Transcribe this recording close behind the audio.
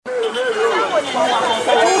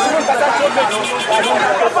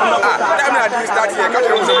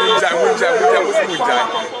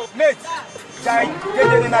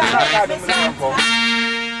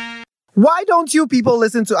Why don't you people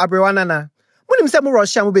listen to Abrewanana? When say mo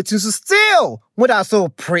Russia mo betu still mo da so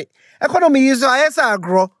pre. Economy is a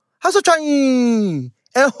grow. How so trying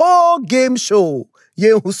a whole game show.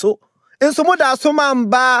 Ye so. En so mo da so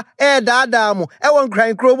mamba dada mo. E won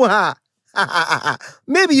crying crow mo ha.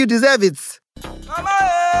 Maybe you deserve it.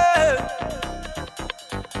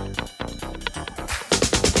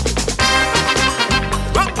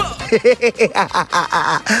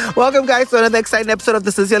 Welcome, guys, to another exciting episode of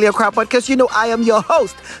the Sincerely Accra podcast. You know, I am your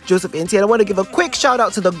host, Joseph Inti, and I want to give a quick shout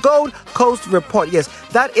out to the Gold Coast Report. Yes,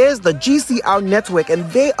 that is the GCR network, and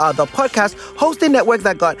they are the podcast hosting network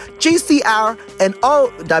that got GCR and all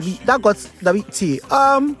that got WT.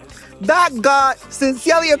 That got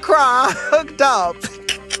Sincerely Accra hooked up.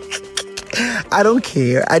 I don't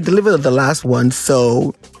care. I delivered the last one,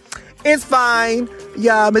 so it's fine.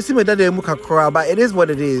 Yeah, but it is what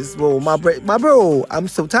it is. Well, my bro, I'm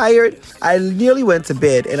so tired. I nearly went to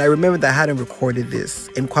bed and I remembered that I hadn't recorded this.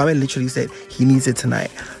 And Kwame literally said he needs it tonight.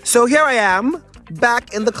 So here I am,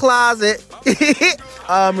 back in the closet,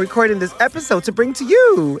 recording this episode to bring to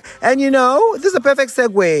you. And you know, this is a perfect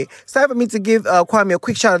segue. It's time for me to give Kwame a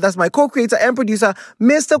quick shout out. That's my co-creator and producer,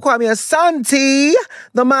 Mr. Kwame Asante,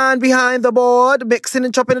 the man behind the board, mixing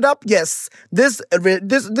and chopping it up. Yes, this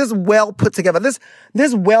well put together, this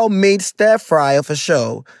well-made stir fry of a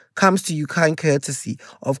show comes to you kind courtesy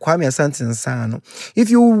of Kwame Asante Nsano. If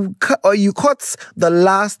you caught the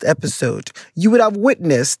last episode, you would have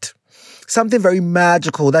witnessed something very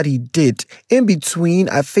magical that he did in between,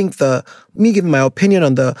 I think, me giving my opinion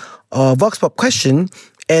on the Vox Pop question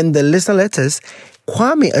and the listener letters.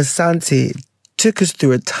 Kwame Asante took us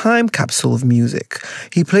through a time capsule of music.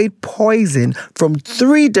 He played Poison from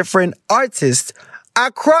 3 different artists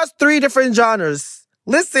across 3 different genres.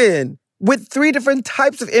 Listen, with 3 different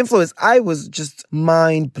types of influence. I was just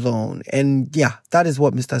mind blown. And yeah, that is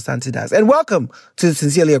what Mr. Asante does. And welcome to the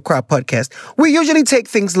Sincerely Accra podcast. We usually take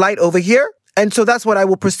things light over here. And so that's what I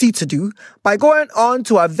will proceed to do by going on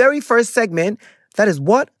to our very first segment. That is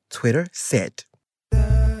What Twitter Said.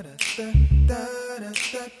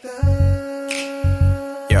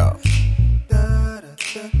 Yo.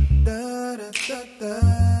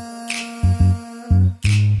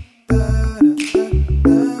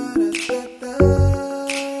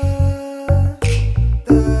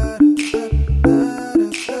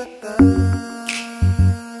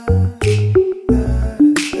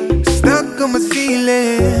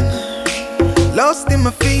 Lost in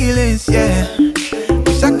my feelings, yeah.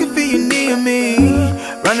 Wish I could feel you near me.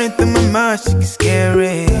 Running through my mind, she get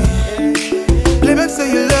scary. Play back so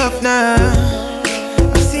you love now.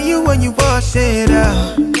 I see you when you wash it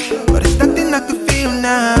out, but it's nothing I can feel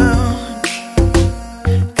now.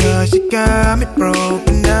 Cause you got me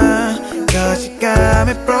broken now. Cause you got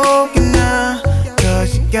me broken now.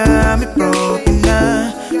 Cause you got me broken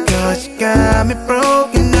now. Cause you got me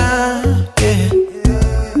broken now, yeah.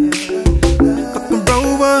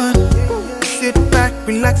 Sit back,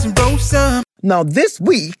 relax, and roll some. Now, this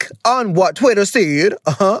week on What Twitter Said,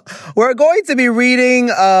 we're going to be reading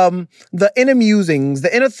the inner musings,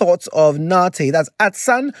 the inner thoughts of Nate. That's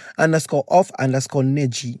 @san_off_neji.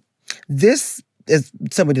 This is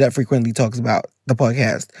somebody that frequently talks about the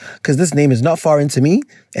podcast because this name is not foreign to me,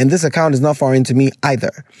 and this account is not foreign to me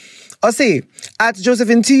either. I'll say,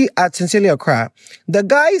 @JosephInT, @Sincerely Accra, the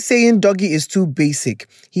guy saying doggy is too basic.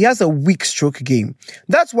 He has a weak stroke game.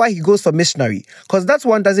 That's why he goes for missionary, because that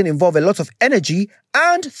one doesn't involve a lot of energy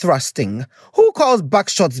and thrusting. Who calls back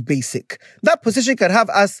shots basic? That position can have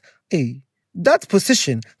that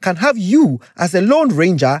position can have you as a lone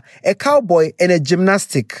ranger, a cowboy, and a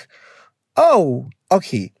gymnastic. Oh,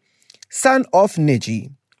 okay. Son of Neji.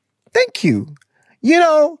 Thank you. You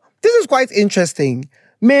know, this is quite interesting.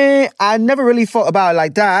 Man, I never really thought about it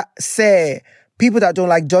like that. Say, people that don't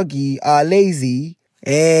like doggy are lazy.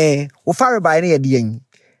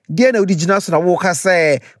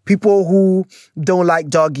 People who don't like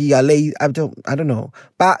doggy are lazy. I don't know.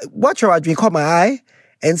 But watch your dream caught my eye.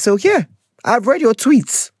 And so, yeah, I've read your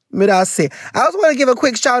tweets. I also want to give a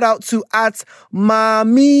quick shout out to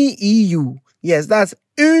 @MamiEU. Yes, that's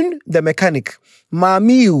the mechanic.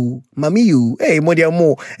 Mamiu. Hey, mo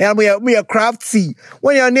me a crafty.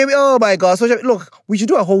 When your name, oh my God. So look, we should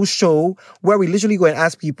do a whole show where we literally go and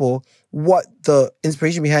ask people what the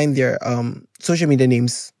inspiration behind their social media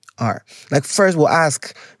names are. Like first we'll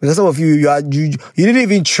ask, because some of you didn't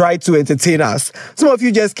even try to entertain us. Some of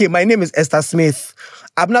you just came. My name is Esther Smith.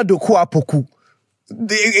 I'm not Doku Apoku.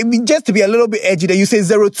 just to be a little bit edgy, that you say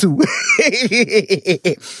 02.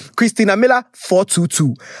 Christina Miller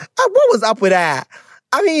 422. What was up with that?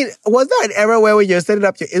 I mean, was there an era where when you're setting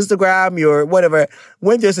up your Instagram, your whatever,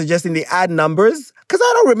 when you're suggesting they add numbers? Because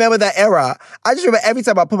I don't remember that era. I just remember every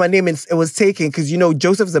time I put my name in, it was taken because,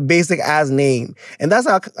 Joseph's a basic ass name. And that's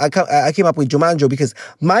how I came up with Jumanjo, because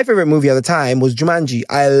my favorite movie at the time was Jumanji.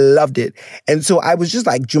 I loved it. And so I was just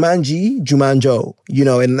like, Jumanji, Jumanjo,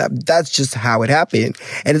 and that's just how it happened.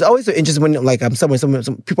 And it's always so interesting when like I'm somewhere, some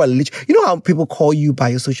people are literally, how people call you by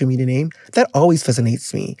your social media name? That always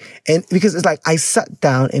fascinates me. And because it's like, I sat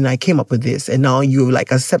down and I came up with this, and now you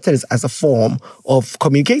like accepted it as a form of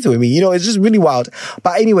communicating with me. It's just really wild.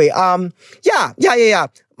 But anyway, yeah.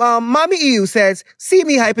 Mommy EU says, see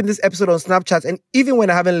me hyping this episode on Snapchat, and even when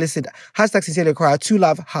I haven't listened, #Sincerely Cry, 2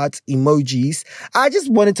 love heart emojis. I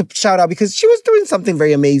just wanted to shout out because she was doing something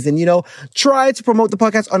very amazing, try to promote the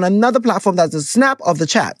podcast on another platform that's a snap of the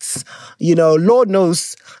chats. Lord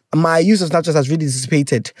knows my use of Snapchat has really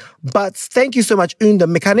dissipated. But thank you so much, the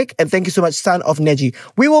mechanic, and thank you so much, Son of Neji.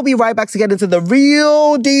 We will be right back to get into the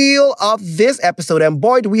real deal of this episode. And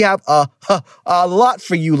boy, do we have a lot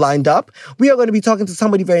for you lined up. We are going to be talking to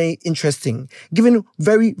somebody very interesting, given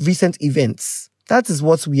very recent events. That is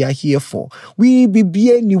what we are here for. We be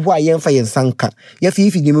you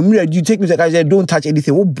take me to I don't touch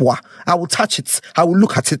anything. Oh boy, I will touch it. I will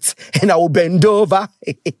look at it, and I will bend over.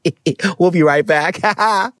 We'll be right back.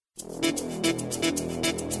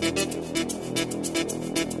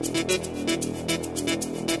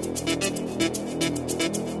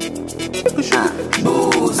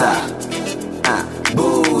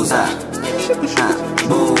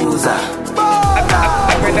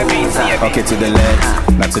 Okay, to the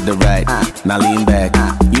left, not to the right. Now lean back.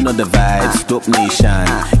 You know the vibes, dope nation.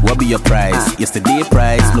 What be your price? Yesterday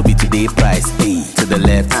price, no be today price. Hey, to the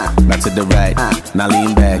left, not to the right. Now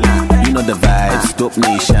lean back. You know the vibes, dope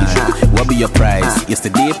nation. What be your price?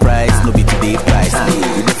 Yesterday price, no be today price.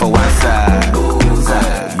 Hey, you go for one side.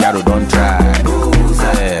 Yaro don't try.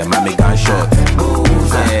 Mommy gunshot.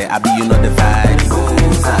 I be you know the vibes.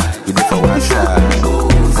 You go for one side.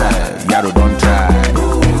 Yaro don't try.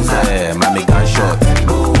 Mommy gunshot.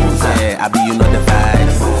 I be you know the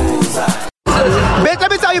vibes. Bitch,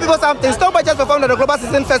 let me tell you people something. Stonebwoy just performed at the Global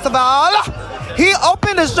Season Festival. He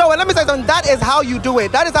opened the show, and let me tell you something. That is how you do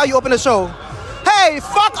it. That is how you open the show. Hey,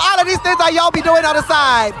 fuck all of these things that y'all be doing on the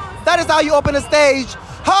side. That is how you open the stage.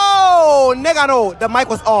 Oh, nigga, no, the mic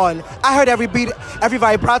was on. I heard every beat, every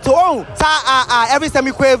vibrato. Oh, every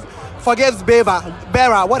semiquaver forgives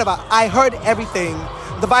Bera, whatever. I heard everything.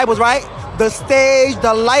 The vibe was right. The stage,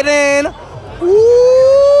 the lighting.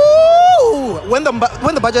 Ooh, when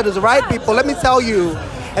the budget is right, people, let me tell you.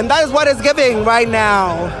 And that is what it's giving right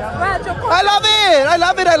now. I love it. I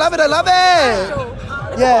love it. I love it. I love it.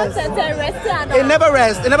 Yes. It never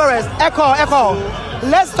rests. It never rests. Echo.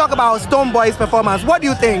 Let's talk about Stonebwoy's performance. What do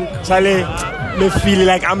you think? Charlie, me feel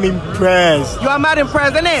like I'm impressed. You are mad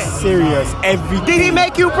impressed, isn't it? Serious. Every day. Did he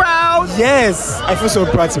make you proud? Yes. I feel so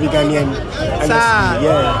proud to be Ghanaian. Honestly,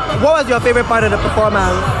 yeah. What was your favorite part of the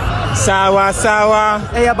performance? Sawa.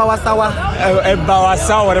 Bawasawa.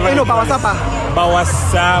 Bawasawa, whatever. You know Bawasapa?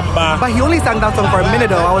 Bawasaba. But he only sang that song for a minute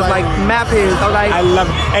though. I was like, mapping. I love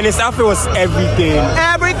it. And his outfit was everything.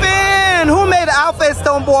 Everything! Who made the outfit,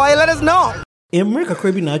 Stonebwoy? Let us know. America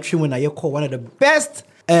Caribbean Archery when I call one of the best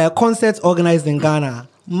concerts organized in Ghana.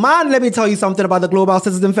 Man, let me tell you something about the Global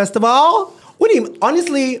Citizen Festival.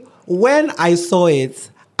 Honestly, when I saw it,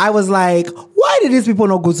 I was like, why did these people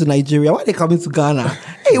not go to Nigeria? Why are they coming to Ghana?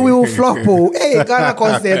 Hey, we will flop. Hey, Ghana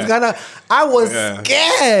concerts, Ghana. I was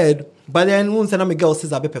scared. But then when my girl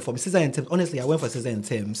Cesar performed, Cesar and Thames. Honestly, I went for Cesar and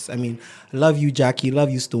Thames. I mean, love you, Jackie, love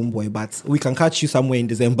you, Stonebwoy, but we can catch you somewhere in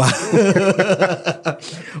December. That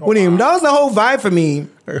was the whole vibe for me.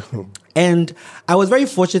 And I was very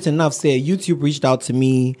fortunate enough, YouTube reached out to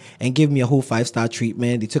me and gave me a whole 5-star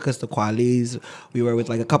treatment. They took us to Kwale's. We were with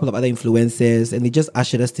like a couple of other influencers, and they just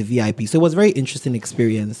ushered us to VIP. So it was a very interesting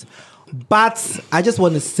experience. But I just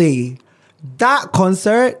want to say, that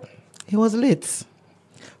concert, it was lit.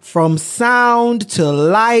 From sound to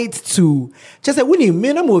light to just like when you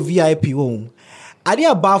minimum VIP home. I did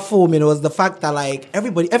about for me, it was the fact that like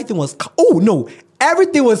everything was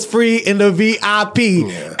everything was free in the VIP.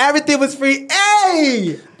 Yeah. Everything was free.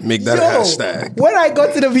 Hey! Make that a hashtag. When I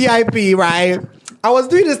got to the VIP, right, I was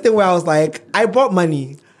doing this thing where I was like, I brought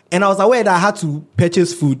money and I was aware that I had to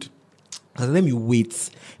purchase food. I said, let me wait.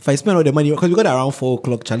 If I spend all the money, because we got around 4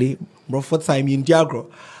 o'clock, Charlie, bro, for time in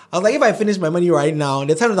Diagro. I was like, if I finish my money right now,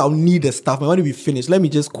 the time that I'll need the stuff, my money will be finished. Let me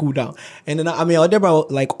just cool down. And then Deborah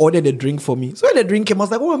like ordered the drink for me. So when the drink came, I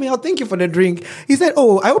was like, oh, I'll thank you for the drink. He said,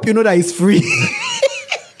 oh, I hope you know that it's free.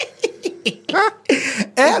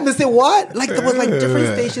 And they say, what? Like there was like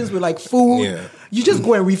different stations with like food. Yeah. You just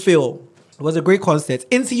go and refill. It was a great concert.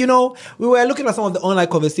 And see, we were looking at some of the online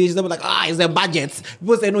conversations. They were like, it's the budget.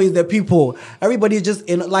 People say, no, it's the people. Everybody's just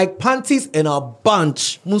in like panties in a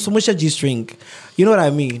bunch. Musumusha G-string. You know what I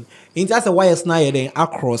mean? And that's a YS then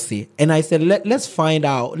across it. And I said, let's find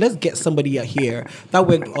out. Let's get somebody here that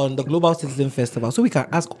worked on the Global Citizen Festival so we can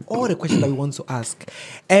ask all the questions that we want to ask.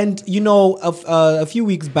 And, a few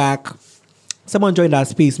weeks back, someone joined our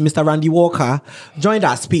space. Mr. Randy Walker joined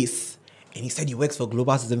our space. And he said he works for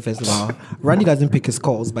Global Citizen Festival. Randy doesn't pick his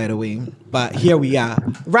calls, by the way. But here we are.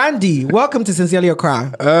 Randy, welcome to Sincerely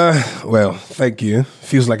Accra. Well, thank you.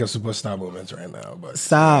 Feels like a superstar moment right now. But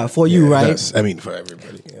Sir, for you, right? For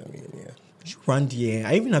everybody. Yeah. Randy,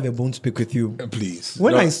 I even have a bone to pick with you. Please.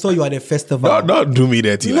 When I saw you at the festival. Don't do me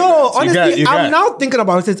that. No, honestly, I'm now thinking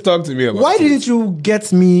about it. Talk to me about it. Why didn't you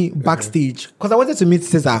get me backstage? Because I wanted to meet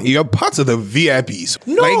Cesar. You're part of the VIPs.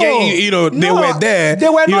 No. They were there. They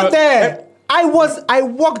were not there. I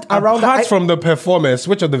walked around. Apart from the performers,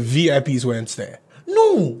 which of the VIPs weren't there?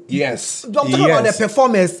 No. Yes. I'm talking about the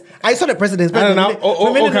performers. I saw the president's. I don't know.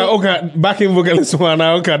 Okay. Backing vocalist one.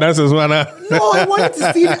 Okay, dancers one. No, I wanted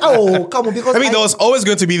to see. Oh, come on, because there was always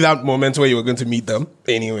going to be that moment where you were going to meet them.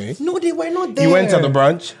 Anyway. No, they were not there. You went to the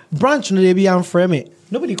brunch. No, they be unframe it.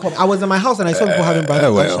 Nobody called. I was in my house and I saw people having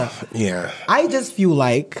brunch. Yeah. I just feel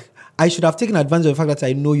like I should have taken advantage of the fact that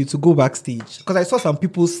I know you to go backstage because I saw some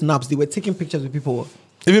people's snaps. They were taking pictures with people.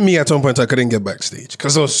 Even me, at some point, I couldn't get backstage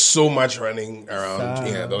because there was so much running around.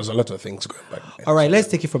 Yeah, there was a lot of things going back. All right, let's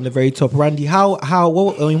take it from the very top. Randy,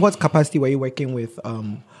 in what capacity were you working with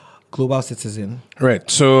Global Citizen? Right.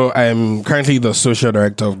 So I'm currently the social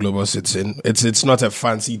director of Global Citizen. It's not a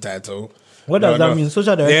fancy title. What does that mean?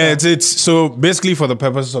 Social director? Yeah, it's so basically for the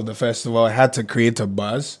purposes of the festival, I had to create a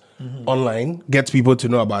buzz online, get people to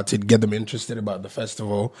know about it, get them interested about the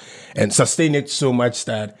festival, and sustain it so much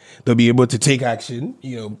that they'll be able to take action,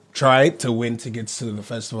 try to win tickets to the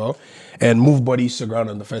festival and move bodies to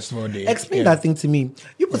ground on the festival day. Explain that thing to me.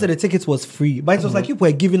 You said the tickets was free, but it was like you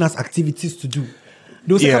were giving us activities to do.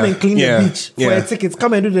 They would say, come and clean the beach for a tickets,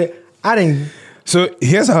 come and do the So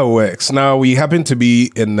here's how it works. Now, we happen to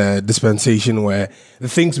be in a dispensation where the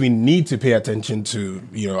things we need to pay attention to,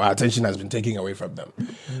 our attention has been taken away from them.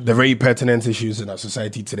 The very pertinent issues in our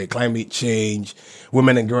society today, climate change,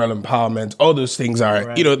 women and girl empowerment, all those things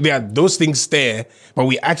are, there are those things there, but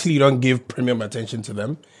we actually don't give premium attention to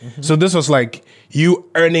them. So this was like you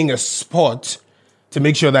earning a spot to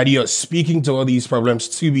make sure that you're speaking to all these problems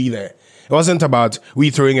to be there. It wasn't about we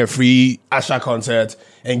throwing a free Asha concert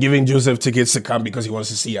and giving Joseph tickets to come because he wants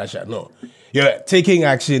to see Asha. No. You're taking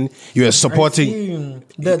action. You're supporting.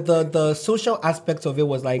 The social aspect of it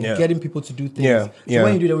was like getting people to do things. Yeah. So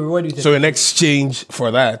when you do that, we reward you. So in exchange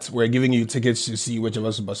for that, we're giving you tickets to see whichever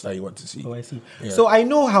superstar you want to see. Oh, I see. Yeah. So I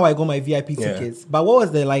know how I got my VIP tickets, but what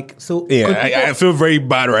was the like? So I feel very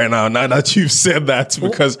bad right now that you've said that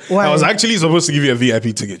because I was actually supposed to give you a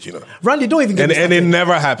VIP ticket. Randy, don't even get and it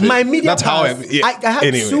never happened. My media That's how I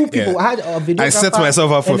had two people. I had a videographer. I set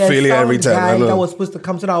myself up for failure every time. I know. That was supposed to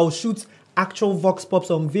come so that I'll shoot actual Vox Pops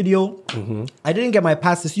on video. I didn't get my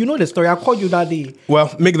passes. You know the story. I called you that day. Well,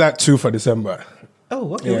 make that 2 for December.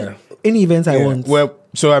 Oh, okay. Yeah. Any events I want. Well,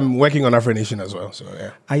 so I'm working on Afro Nation as well. So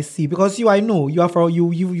yeah. I see. Because I know you are from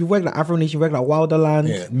you work like Afro Nation, you work like Wilderland.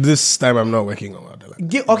 Yeah. This time I'm not working on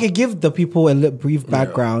Wilderland. Give the people a brief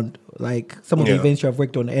background, like some of the events you have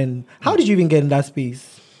worked on, and how did you even get in that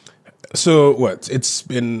space? So what? It's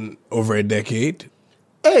been over a decade.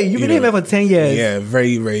 Hey, you've been here for 10 years. Yeah,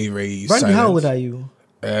 very, very, very Randy, how old are you?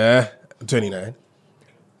 29.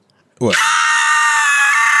 What?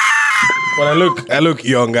 Well, I look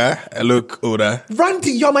younger. I look older.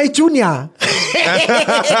 Randy, you're my junior.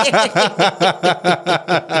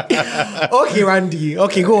 Okay, Randy.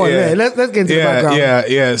 Okay, go on. Yeah. Let's get into the background.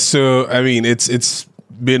 Yeah. So, I mean, it's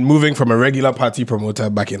been moving from a regular party promoter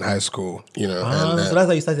back in high school, so that's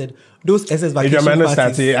how you started. Those SS vacation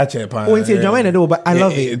parties. But I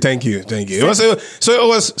love it. Thank you. It was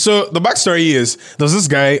so the backstory is there's this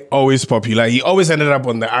guy always popular. He always ended up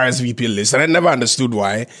on the RSVP list, and I never understood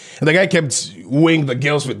why. And the guy kept wooing the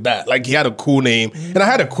girls with that. Like he had a cool name, and I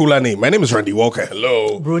had a cooler name. My name is Randy Walker.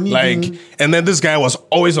 Hello, Brony. And then this guy was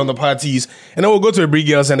always on the parties, and then we'll go to a big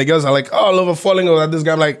girls, and the girls are like, "Oh, I love falling over this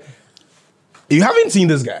guy." I'm like, you haven't seen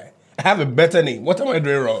this guy. I have a better name. What am I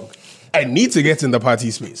doing wrong? I need to get in the party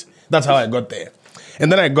space. That's how I got there.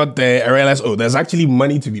 And then I got there, I realized, there's actually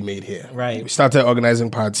money to be made here. Right. We started organizing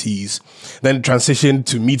parties, then transitioned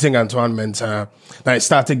to meeting Antoine Mensah. Then I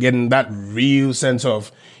started getting that real sense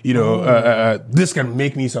of, this can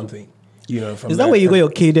make me something. From Is that where you got your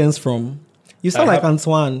cadence from? You sound like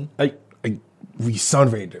Antoine. We sound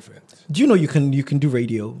very different. Do you know you can do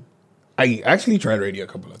radio? I actually tried radio a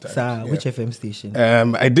couple of times. Sir, which FM station?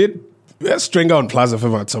 I did string out Plus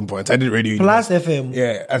FM at some point. I did radio. Plus FM?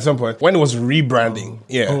 Yeah, at some point. When it was rebranding.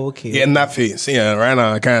 Yeah. Oh, okay. Yeah, in that phase. Yeah, right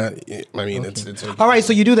now I can't, it's okay. All right,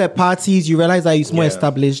 so you do the parties, you realize that it's more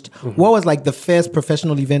established. What was like the first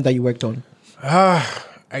professional event that you worked on? I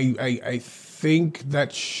think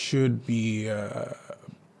that should be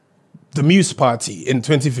the Muse Party in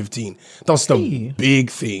 2015. That was the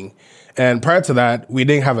big thing. And prior to that, we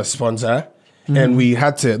didn't have a sponsor. And we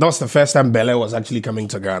had to, that was the first time Bel Air was actually coming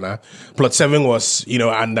to Ghana. Plot 7 was,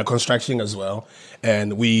 under construction as well.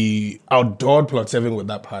 And we outdoored Plot 7 with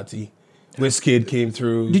that party. Wizkid came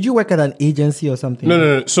through. Did you work at an agency or something?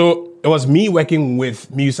 No. So it was me working with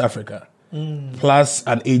Muse Africa, plus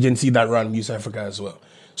an agency that ran Muse Africa as well.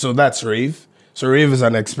 So that's Rave. So Rave is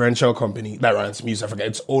an experiential company that runs Muse Africa.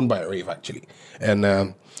 It's owned by Rave, actually. And,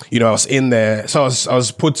 I was in there. So I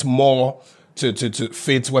was put more to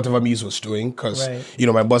fit whatever Muse was doing because,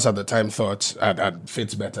 my boss at the time thought I'd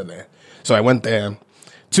fit better there. So I went there.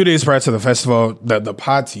 2 days prior to the festival, the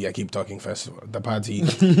party, I keep talking festival, the party,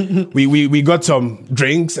 we got some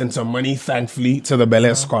drinks and some money, thankfully, to the Bel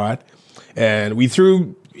Air squad. And we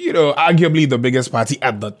threw, arguably the biggest party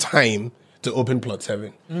at the time to open Plot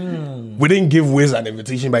 7. We didn't give Wiz an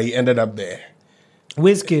invitation, but he ended up there.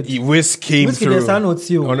 Wizkid. Wiz came through.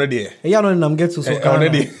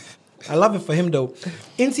 I love it for him though.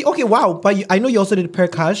 Okay, wow. But I know you also did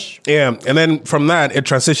Percash. Yeah, and then from that, it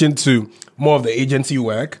transitioned to more of the agency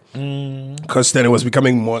work because then it was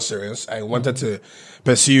becoming more serious. I wanted to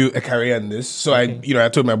pursue a career in this, so I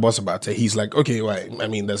told my boss about it. He's like, okay, right. I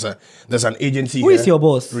mean, there's an agency. Who is your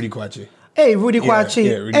boss? Rudy Kwachi. Hey, Rudy Kwachi.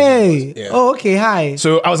 Yeah, Rudy hey. Yeah. Oh, okay. Hi.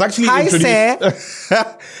 So I was actually introduced.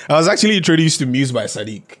 Sir. I was actually introduced to Muse by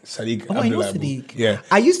Sadiq. I know Sadiq. Yeah.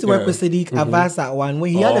 I used to work with Sadiq Abbas at one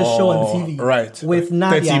when he had a show on TV. Right. With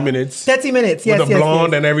Nadia. 30 minutes. 30 minutes. Yes. With the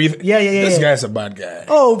blonde and everything. Yeah. This guy's a bad guy.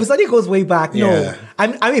 Oh, but Sadiq goes way back. Yeah.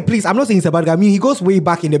 No. I mean, please, I'm not saying he's a bad guy. I mean, he goes way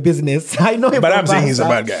back in the business. I know him. But I'm saying he's a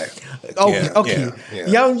bad guy. Okay.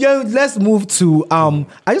 Yeah. Let's move to I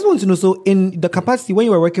just want to know, so in the capacity when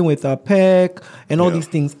you were working with Peck and all these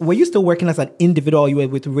things, were you still working as an individual or you were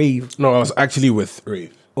with Rave? No, I was actually with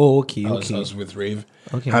Rave. Oh, okay. I was with Rave.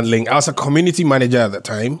 Okay. I was a community manager at the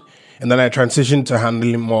time. And then I transitioned to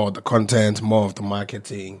handling more of the content, more of the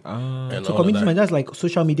marketing. And so all community of that. manager is like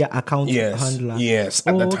social media account handler. Yes,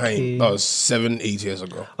 at the time. That was 7-8 years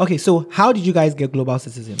ago. Okay, so how did you guys get Global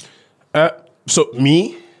Citizen? So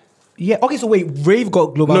me? Yeah, okay, so wait, Rave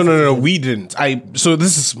got Global Citizen? No, we didn't. So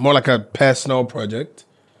this is more like a personal project.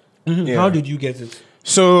 Mm-hmm. Yeah. How did you get it?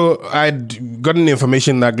 So I'd gotten the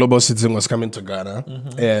information that Global Citizen was coming to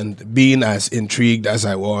Ghana, and being as intrigued as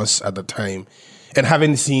I was at the time, and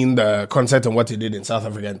having seen the concept and what he did in South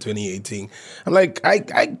Africa in 2018, I'm like,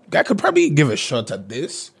 I could probably give a shot at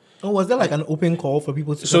this. Oh, was there like an open call for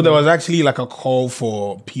people to? So there was actually like a call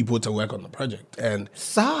for people to work on the project. And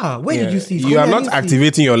sir, where did you see? You are not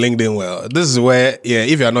activating your LinkedIn well. This is where,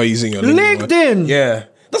 if you're not using your LinkedIn well,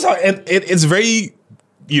 that's how it's very,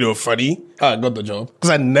 funny how I got the job because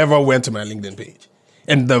I never went to my LinkedIn page.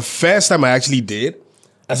 And the first time I actually did,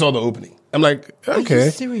 I saw the opening. I'm like, okay, are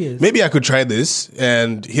you serious? Maybe I could try this.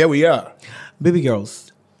 And here we are. Baby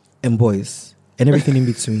girls and boys and everything in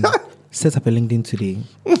between. Set up a LinkedIn today.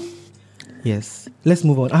 Yes. Let's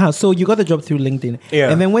move on. So you got the job through LinkedIn.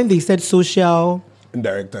 Yeah. And then when they said social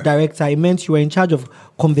director, it meant you were in charge of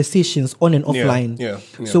conversations on and offline. Yeah.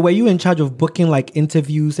 So were you in charge of booking like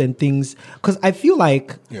interviews and things? Because I feel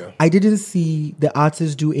like I didn't see the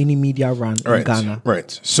artists do any media run in Ghana.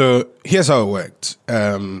 Right. So here's how it worked.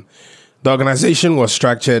 The organization was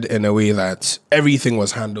structured in a way that everything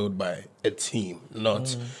was handled by a team,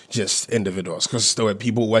 not just individuals, because there were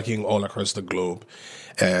people working all across the globe.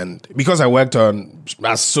 And because I worked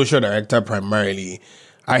as social director primarily,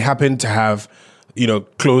 I happened to have,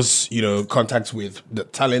 close, contacts with the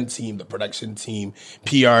talent team, the production team,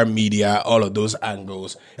 PR, media, all of those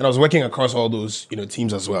angles. And I was working across all those,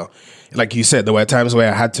 teams as well. Like you said, there were times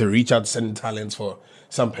where I had to reach out to certain talents for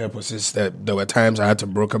some purposes. That there were times I had to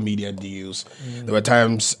broker media deals. There were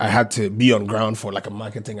times I had to be on ground for like a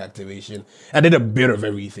marketing activation. I did a bit of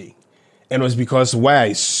everything. And it was because where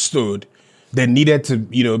I stood, there needed to,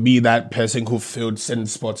 be that person who filled certain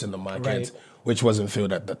spots in the market which wasn't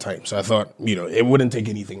filled at the time. So I thought, it wouldn't take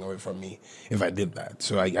anything away from me if I did that.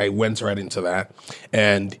 So I went right into that.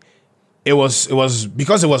 And it was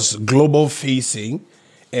because it was global facing,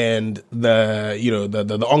 and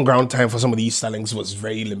the on-ground time for some of these stylings was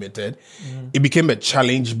very limited. It became a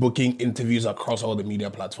challenge booking interviews across all the media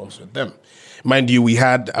platforms with them. Mind you, we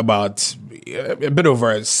had about a bit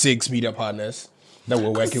over 6 media partners that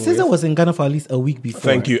we're working with. SZA was in Ghana for at least a week before.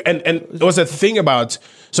 Thank you. And there was a thing about,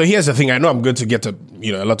 so here's the thing, I know I'm going to get a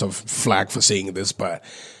lot of flack for saying this, but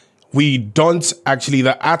we don't actually,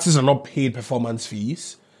 the artists are not paid performance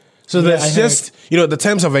fees. So there's just, the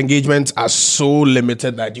terms of engagement are so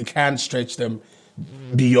limited that you can't stretch them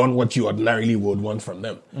beyond what you ordinarily would want from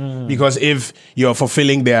them. Because if you're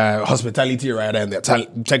fulfilling their hospitality rider and their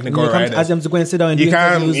technical rider, ask them to go and sit down and you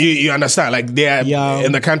can't, you understand, like they're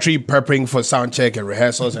in the country prepping for sound check and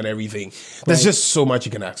rehearsals and everything. There's just so much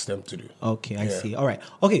you can ask them to do. Okay, I see. All right.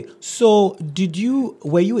 Okay, so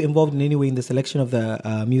were you involved in any way in the selection of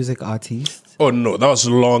the music artists? Oh, no, that was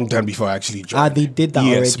a long time before I actually joined. They did that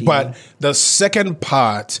already. But the second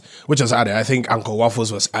part, which was added, I think Uncle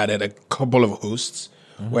Waffles was added, a couple of hosts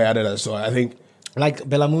were added as well. I think... Like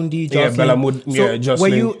Bellamundi, Jocelyn. Yeah,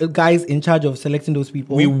 Jocelyn. Were you guys in charge of selecting those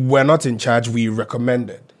people? We were not in charge, we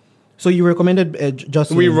recommended. So you recommended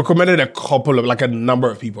Jocelyn? We recommended a number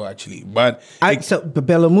of people actually. But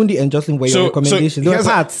Bellamundi and Jocelyn were your recommendations. They were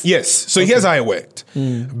parts. Yes. So here's how it worked.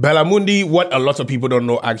 Bellamundi, what a lot of people don't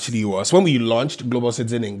know actually was, when we launched Global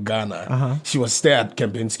Citizen in Ghana, she was there at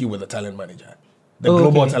Kempinski with the talent manager, the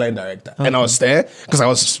global talent director. And I was there because I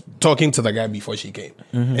was talking to the guy before she came.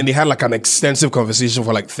 And they had like an extensive conversation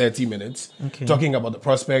for like 30 minutes, talking about the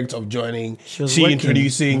prospect of joining. She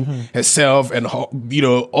introducing herself and all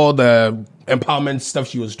the empowerment stuff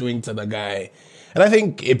she was doing to the guy. And I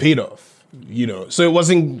think it paid off, So it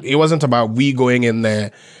wasn't about we going in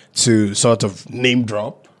there to sort of name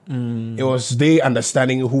drop. It was they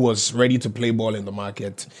understanding who was ready to play ball in the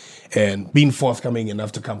market and being forthcoming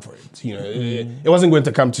enough to come for it. It wasn't going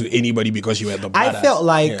to come to anybody because you were the badass. I felt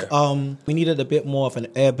like we needed a bit more of an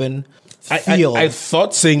urban feel. I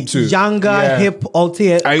thought saying too. Younger, hip,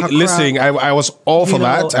 altered. I was all for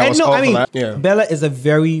that. I was all for that. Yeah. Bella is a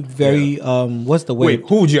very, very, what's the word? Wait,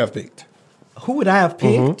 who would you have picked? Who would I have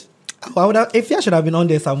picked? Ifya should have been on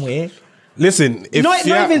there somewhere. Listen, if not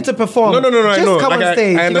even to perform. No. Just come on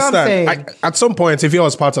stage. I understand. You know what I'm saying? At some point, if you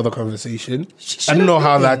was part of the conversation, I don't know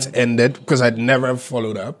how that ended because I'd never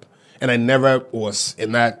followed up, and I never was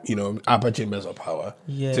in that upper chambers of power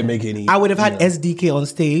to make any. I would have had SDK on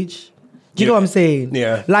stage. Do you know what I'm saying?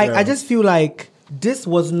 Yeah. I just feel like this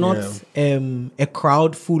was not a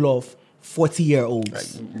crowd full of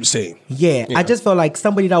 40-year-olds. Same. Yeah, I just felt like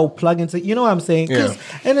somebody that would plug into, you know what I'm saying?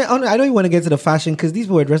 And I don't even want to get to the fashion because these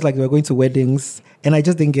people were dressed like they were going to weddings, and I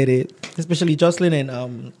just didn't get it. Especially Jocelyn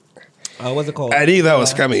and what's it called? I knew that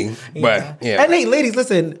was coming, but yeah. And hey, ladies,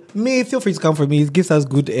 listen, feel free to come for me. It gives us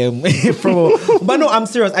good promo. But no, I'm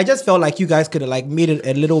serious. I just felt like you guys could have made it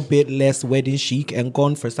a little bit less wedding chic and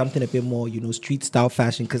gone for something a bit more, street style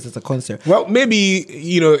fashion because it's a concert. Well, maybe,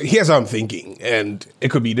 here's how I'm thinking, and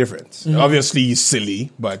it could be different. Obviously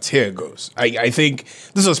silly, but here it goes. I think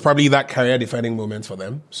this was probably that career defining moment for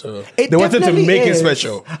them. So they wanted to make it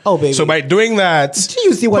special. Oh, baby. So by doing that,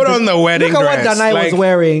 put on the wedding dress. Look at what Danai was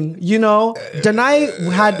wearing,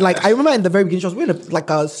 Danai had I remember in the very beginning she was wearing a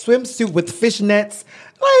swimsuit with fishnets,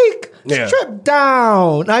 stripped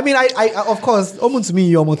down. I mean, I of course,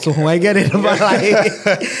 I get it, but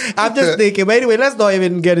I'm just thinking. But anyway, let's not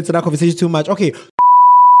even get into that conversation too much. Okay.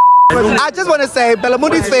 I just want to say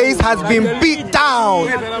Bellamundi's face has been beat down.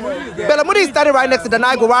 Bellamundi is standing right next to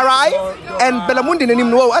Danai Gurarai, and Bellamundi didn't even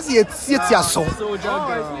know as the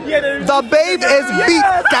babe is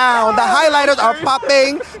beat down. The highlighters are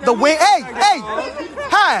popping. The wing.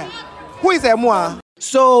 Hey, who is Emwa?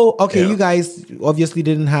 So, you guys obviously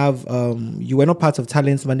didn't have, you were not part of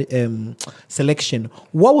talent selection.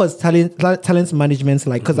 What was talent management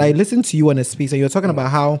like? Because I listened to you on a space and you were talking about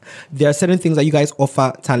how there are certain things that you guys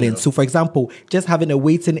offer talent. So, for example, just having a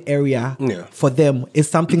waiting area for them is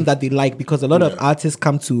something that they like because a lot of artists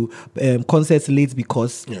come to concerts late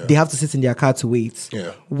because they have to sit in their car to wait.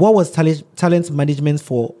 What was talent management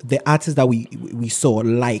for the artists that we saw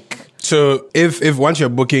like? So if once you're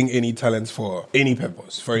booking any talents for any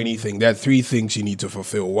purpose, for anything, there are 3 things you need to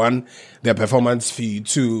fulfill. 1, their performance fee.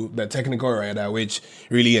 2, the technical rider, which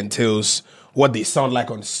really entails what they sound like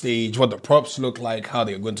on stage, what the props look like, how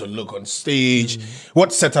they're going to look on stage,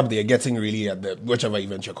 what setup they're getting really at the whichever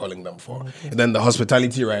event you're calling them for. And then the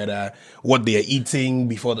hospitality rider, what they're eating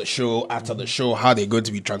before the show, after the show, how they're going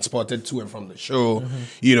to be transported to and from the show,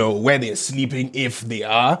 where they're sleeping if they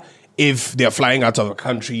are. if they're flying out of the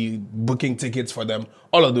country, booking tickets for them,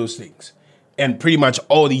 all of those things. And pretty much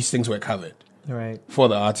all these things were covered. Right. For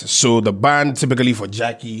the artist. So the band, typically for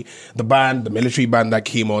Jackie, the military band that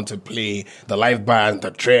came on to play, the live band,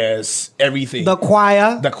 the dress, everything. The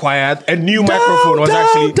choir. A new microphone was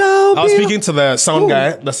actually... I was speaking to the sound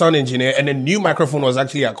guy, the sound engineer, and the new microphone was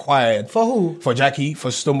actually acquired. For who? For Jackie, for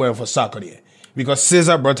Stumbo, and for Sarkodie. Because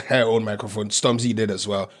Caesar brought her own microphone. Stormzy did as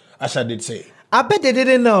well. Asha did say. I bet they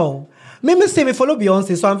didn't know. Me say me follow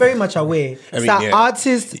Beyonce, so I'm very much aware.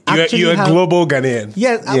 Artists you're a global Ghanaian.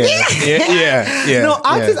 Yes. Yeah. No,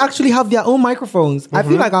 artists actually have their own microphones. I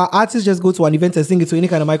feel like our artists just go to an event and sing it to any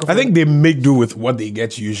kind of microphone. I think they make do with what they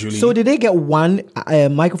get usually. So did they get one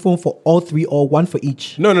microphone for all three or one for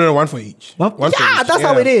each? No, one for each. One for each. That's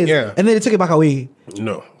how it is. Yeah. And then they took it back away.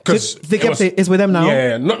 No. Because they kept saying it's with them now?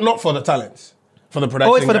 Yeah. Not for the talents. For the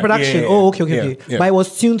production. Oh, it's for the production. Yeah. Oh, okay. Yeah. But it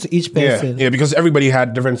was tuned to each person. Yeah, because everybody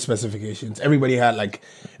had different specifications. Everybody had like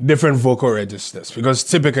different vocal registers. Because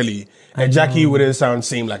typically, a Jackie wouldn't sound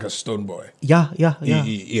same like a Stone Boy. Yeah.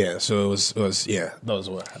 So it was that was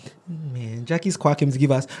what happened. Man, Jackie's quacking to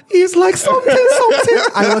give us. It's like something.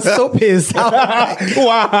 I was so pissed. Wow. I was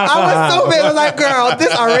so pissed. I was like, girl,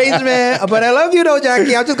 this arrangement. But I love you though,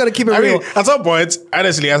 Jackie. I'm just gonna keep it real. Mean, at some point,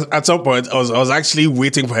 honestly, I was actually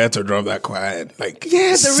waiting for her to drop that quiet. Like,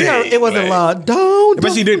 it was a lot.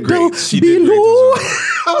 But she did great. She did great as well.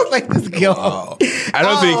 I was like, this girl. Wow. I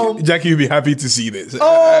don't think Jackie would be happy to see this.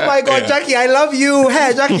 Oh my God, Jackie, I love you.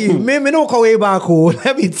 Hey, Jackie, me no call way back.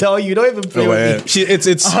 Let me tell you, don't even play with me.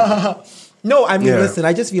 It's. No, I mean, listen,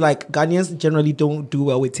 I just feel like Ghanaians generally don't do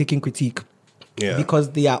well with taking critique. Yeah.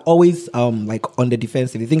 Because they are always like on the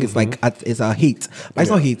defensive. They think it's like it's a hate. But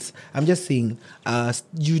it's not hate. I'm just saying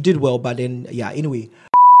you did well, but then anyway.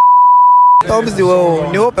 Obviously,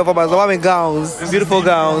 new performance, women gowns, beautiful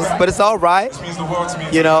gowns, but it's all right.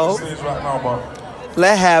 You know,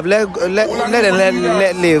 let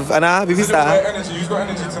live, and baby star.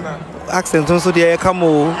 Accent also there, come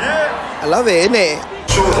on. I love it, innit?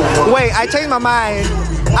 Wait, I changed my mind.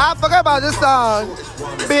 I forgot about this song.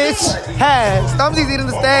 Bitch, hey, Stormzy's eating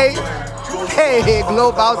the stage. Hey,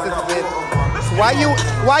 Global Citizen. Why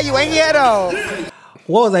you ain't here though?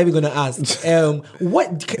 What was I even going to ask?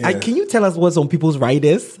 Can you tell us what's on people's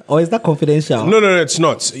riders, or is that confidential? No, it's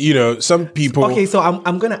not. You know, some people. Okay, so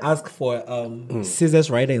I'm going to ask for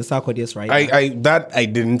Caesar's rider and Sarkodie's rider. I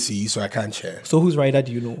didn't see, so I can't share. So whose rider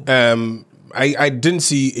do you know? I didn't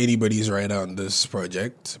see anybody's rider on this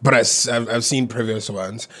project, but I've seen previous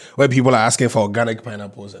ones where people are asking for organic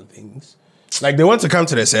pineapples and things. Like they want to come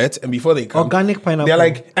to the set, and before they come, organic pineapple. They're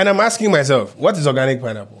like, and I'm asking myself, what is organic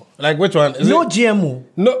pineapple? Like which one? Is no it? GMO.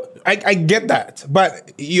 No, I get that,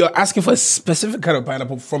 but you're asking for a specific kind of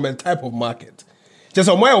pineapple from a type of market. Just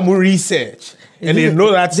on my own research, and they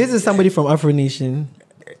know that this is somebody from Afro Nation.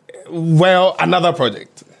 Well, another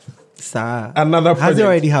project. Sir, another project. Has it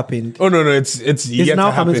already happened? Oh no, it's yet now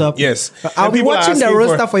to happen. Coming up. Yes, I'll be watching the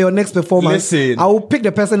roster for your next performance. Listen, I will pick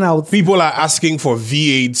the person out. People are asking for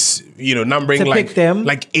V8s, numbering to like pick them?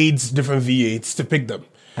 like 8 different V8s to pick them.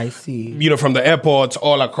 I see. From the airport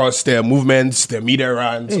all across their movements, their media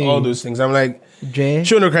runs, all those things. I'm like,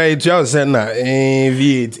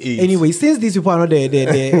 V8. Anyway, since these people are not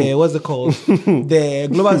the what's it called? The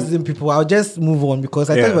global citizen people, I'll just move on because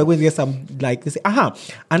I thought we were going to get some like this.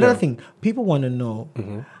 Another thing, people want to know.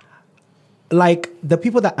 Like the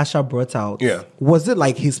people that Asha brought out, was it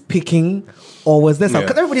like his picking, or was this?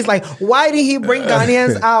 Because everybody's like, why did he bring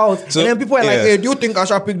Ghanaians out? So, and then people are like, hey, do you think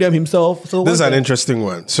Asha picked them himself? So this is an interesting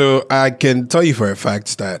one. So I can tell you for a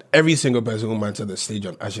fact that every single person who went to the stage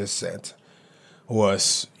on Asha's set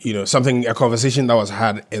was, a conversation that was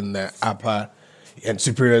had in the upper and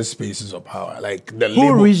superior spaces of power, like the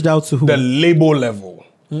who reached out to who? The label level,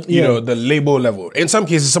 the label level. In some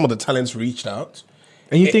cases, some of the talents reached out.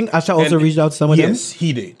 And you think Asha also reached out to some of them? Yes,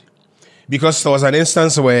 he did. Because there was an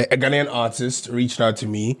instance where a Ghanaian artist reached out to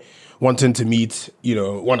me wanting to meet,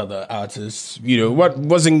 one of the artists, what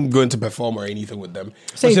wasn't going to perform or anything with them.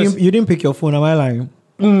 So you didn't pick your phone, am I lying?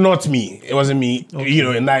 Not me. It wasn't me.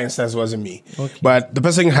 Okay. In that instance, it wasn't me. Okay. But the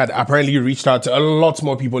person had apparently reached out to a lot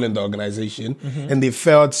more people in the organization, and they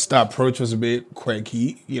felt the approach was a bit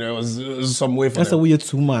quirky. It was some way for That's them. a weird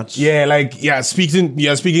too much. Yeah, speaking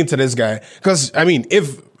to this guy. Because,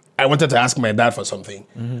 if I wanted to ask my dad for something,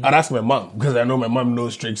 I'd ask my mom, because I know my mom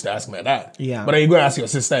knows tricks to ask my dad. Yeah. But then you go and ask your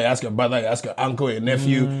sister, you ask your brother, you ask your uncle, your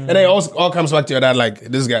nephew, and then it all comes back to your dad like,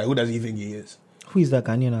 this guy, who does he think he is? Who is that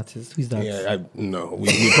Ghanaian artist? Who is that? Yeah, no.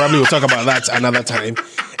 We probably will talk about that another time.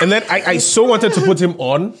 And then I so wanted to put him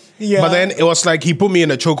on. Yeah. But then it was like he put me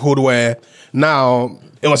in a chokehold where now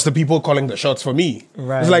it was the people calling the shots for me.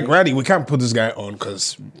 Right. It's like, Raddy, we can't put this guy on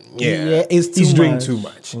because, it's he's too doing much. too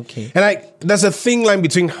much. Okay. And there's a thin line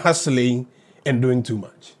between hustling and doing too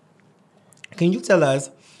much. Can you tell us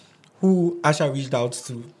who Asha reached out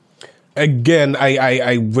to? Again,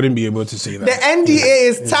 I wouldn't be able to say that. The NDA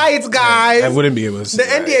is tight, guys. I wouldn't be able to say The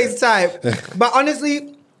that. NDA is tight. But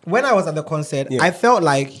honestly, when I was at the concert, I felt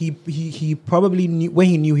like he probably knew, when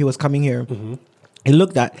he knew he was coming here, he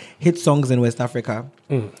looked at hit songs in West Africa.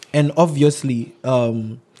 And obviously,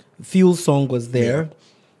 Field's song was there.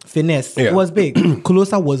 Finesse, it was big.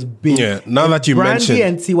 Closer was big. Yeah, now that you Brandy mentioned,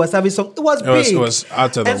 and Tiwa Savage song, it was big. It was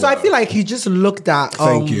out of the And so I world. feel like he just looked at.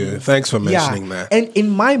 Thank you. Thanks for mentioning that. And in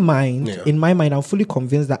my mind, I'm fully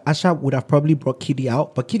convinced that Asha would have probably brought Kiddy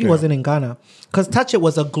out, but Kiddy wasn't in Ghana because Touch It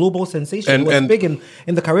was a global sensation. It was big in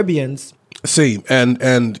the Caribbeans. Same,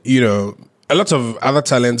 and you know, a lot of other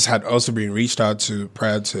talents had also been reached out to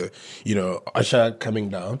prior to, you know, Asha coming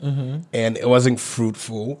down, and it wasn't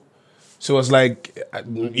fruitful. So it was like,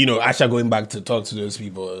 you know, Asha going back to talk to those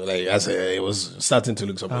people, like I said, it was starting to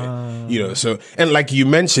look somewhere, you know. So, and like you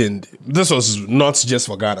mentioned, this was not just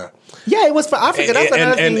for Ghana. Yeah, it was for Africa. That's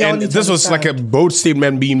another thing y'all And need to this was like a understand. bold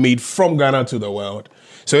statement being made from Ghana to the world.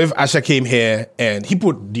 So if Asha came here and he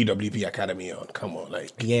put DWP Academy on, come on,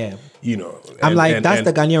 like, Yeah. you know. I'm like, that's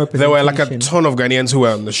the Ghanaian There were like a representation. ton of Ghanaians who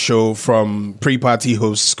were on the show, from pre-party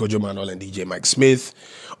hosts Kojo Manuel and DJ Mike Smith,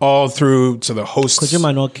 all through to the hosts. Kojo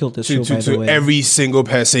Manuel killed the show, by the way. every single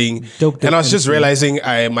person. Dope And I was just MC. realizing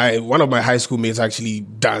one of my high school mates actually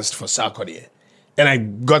danced for Sarkodie. And I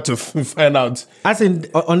got to find out As in,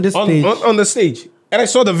 on this on, stage. on the stage. And I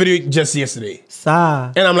saw the video just yesterday.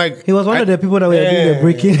 Sir. And I'm like, He was one of the people that were doing the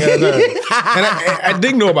breaking. Yeah, and I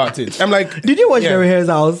didn't know about it. I'm like, Did you watch the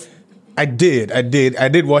rehearsals? I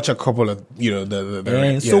did watch a couple of, you know,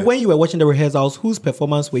 the So when you were watching the rehearsals, whose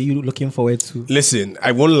performance were you looking forward to? Listen,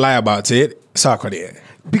 I won't lie about it. Sarkodie.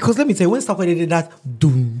 Because let me tell you, when Sarkodie did that,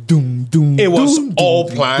 doom, doom, doom, It was doom, all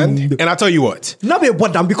doom, planned. doom, doom. And I tell you what. Not be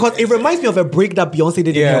what damn, because it reminds me of a break that Beyonce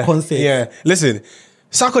did in her concert. Yeah. Listen,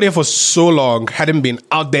 Sarkodie for so long hadn't been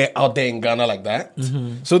out there in Ghana like that.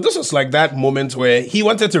 So this was like that moment where he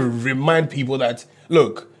wanted to remind people that,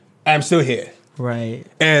 look, I'm still here. Right.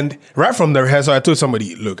 And right from the rehearsal, I told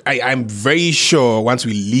somebody, look, I'm very sure once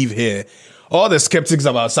we leave here, all the skeptics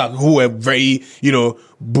about Sarkodie who were very, you know,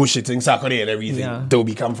 bullshitting Sarkodie and everything, they'll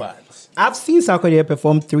become fans. I've seen Sarkodie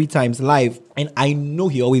perform 3 times live, and I know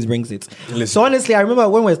he always brings it. Listen. So honestly, I remember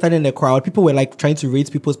when we were standing in the crowd, people were like trying to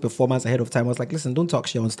rate people's performance ahead of time. I was like, listen, don't talk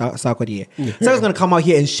shit on Sarkodie. Sarkodie's going to come out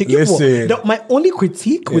here and shake you. Listen. My only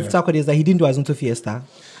critique with Sarkodie is that he didn't do Azonto Fiesta.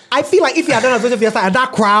 I feel like if he had done Azonto Fiesta and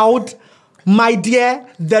that crowd, my dear,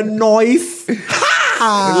 the noise.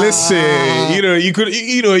 Listen,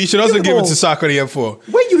 you should also give it to Sarkodie for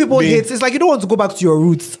When you people being- hate, it's like you don't want to go back to your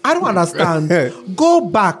roots. I don't understand. Go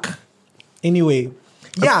back. Anyway,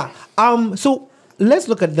 yeah. So let's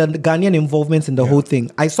look at the Ghanaian involvement in the whole thing.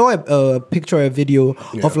 I saw a picture, a video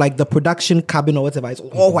of like the production cabin or whatever. It's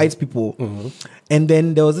all white people. And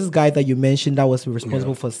then there was this guy that you mentioned that was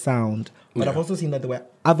responsible for sound. But I've also seen that there were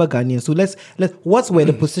other Ghanaians. So let's what were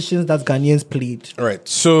the positions that Ghanaians played? All right.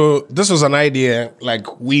 So this was an idea,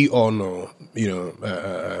 like we all know, you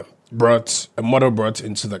know, brought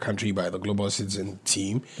into the country by the Global Citizen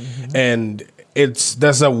team, and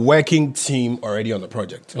there's a working team already on the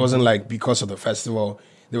project. It wasn't like because of the festival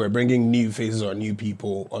they were bringing new faces or new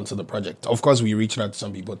people onto the project. Of course, we reached out to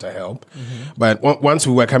some people to help, but once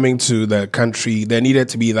we were coming to the country, there needed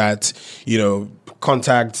to be that, you know,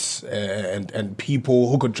 contacts and people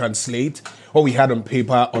who could translate what we had on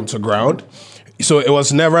paper onto ground. So it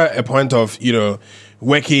was never a point of, you know,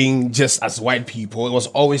 working just as white people. It was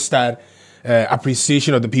always that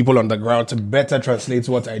appreciation of the people on the ground to better translate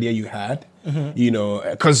what idea you had, you know,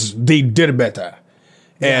 because they did better.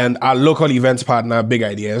 And our local events partner, Big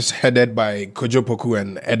Ideas, headed by Kojo Poku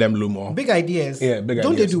and Edem Lumo. Big ideas. Yeah, Big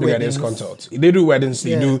Don't Ideas. they do Big weddings? Ideas concerts. They do weddings.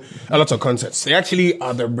 They Yeah. do a lot of concerts. They actually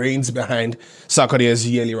are the brains behind Sarkodie's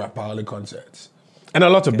yearly Rapali concerts. And a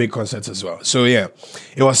lot of big concerts as well. So yeah,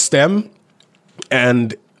 it was STEM.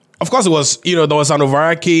 And of course it was, you know, there was an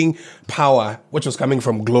overarching power which was coming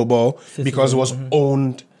from Global because it was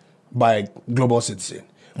owned by Global Citizen.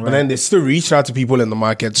 But then they still reached out to people in the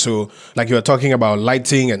market. So, like you were talking about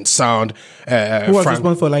lighting and sound. Who was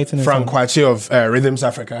responsible for lighting and Frank sound? Kwachi of Rhythms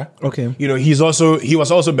Africa. Okay. You know, he was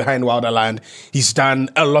also behind Wilderland. He's done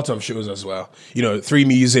a lot of shows as well. You know, 3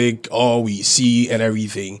 Music, All We See and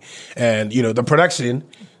everything. And, you know, the production,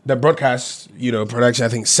 the broadcast, production, I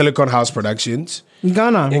think Silicon House Productions. In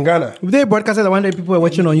Ghana? In Ghana. They broadcasted the one that people were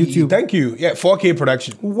watching on YouTube. Thank you. Yeah, 4K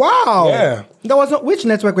production. Wow. Yeah. That was which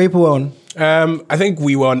network were you on? I think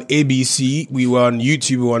we were on ABC, we were on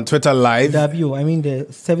YouTube, we were on Twitter Live. The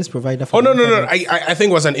service provider. For no. I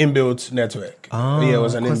think it was an inbuilt network. Yeah, it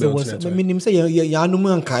was an inbuilt network.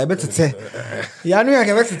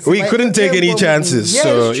 We couldn't take any chances.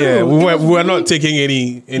 So, we were not taking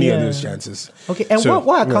any of those chances. Okay, and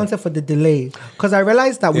what accounted for the delay? Because I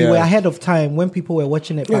realized that we were ahead of time when people were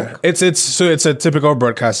watching it back. It's a typical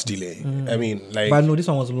broadcast delay. I mean, but no, this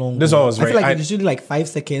one was long. This one was I feel like it's usually like 5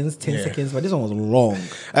 seconds, 10 seconds, but this one was long.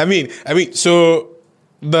 I mean, so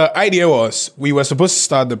the idea was we were supposed to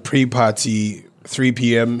start the pre-party 3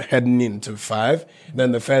 p.m. heading into 5.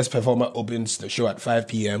 Then the first performer opens the show at 5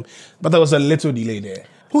 p.m. But there was a little delay there.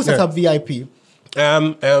 Who set up VIP?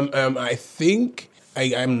 I think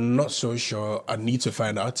I'm not so sure. I need to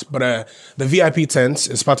find out. But the VIP tents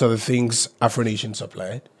is part of the things Afro Nation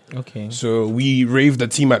supplied. Okay. So the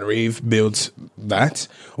team at Rave built that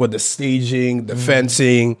with the staging, the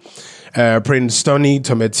fencing. Prince Tony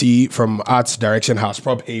Tometi from Arts Direction House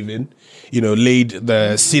Prop Haven, laid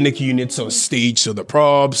the scenic units on stage. So the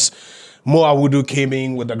props. Mo Awudu came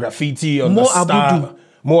in with the graffiti on the star.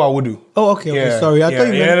 Mo Awudu. Oh, okay. Sorry. I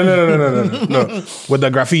thought you meant... No. With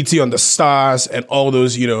the graffiti on the stars and all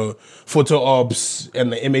those, photo ops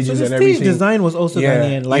and the images and everything. The design was also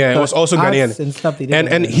Ghanaian. It was also Ghanaian. And stuff they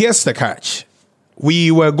did. And here's the catch.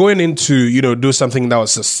 We were going into, do something that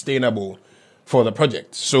was sustainable for the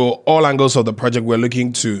project. So all angles of the project we're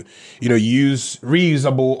looking to, use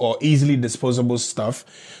reusable or easily disposable stuff.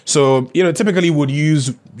 So, typically would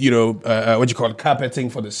use, what you call carpeting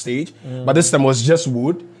for the stage. But this time was just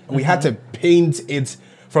wood. We had to paint it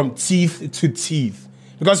from teeth to teeth.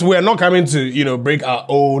 Because we're not coming to, break our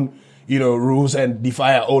own, rules and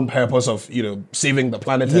defy our own purpose of, saving the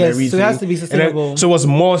planet and everything. So it has to be sustainable. So it was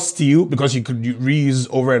more steel because you could reuse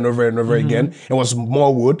over and over and over again. It was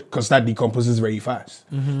more wood because that decomposes very fast.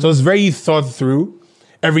 So it's very thought through.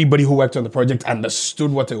 Everybody who worked on the project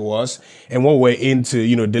understood what it was and what we're in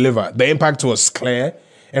to, deliver. The impact was clear.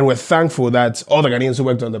 And we're thankful that all the Ghanaians who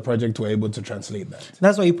worked on the project were able to translate that.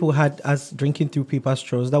 That's why people had us drinking through paper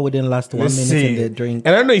straws. That wouldn't last 1 minute in the drink.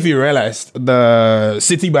 And I don't know if you realized the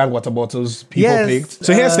Citibank water bottles people picked.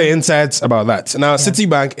 So here's the insights about that. Now,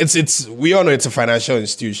 Citibank, it's we all know it's a financial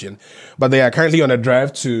institution, but they are currently on a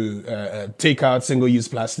drive to take out single-use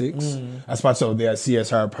plastics as part of their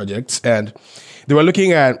CSR projects. And they were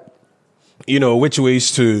looking at, which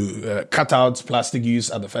ways to cut out plastic use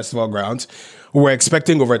at the festival grounds. We're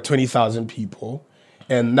expecting over 20,000 people.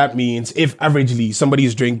 And that means if averagely somebody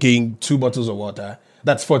is drinking 2 bottles of water,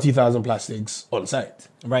 that's 40,000 plastics on site.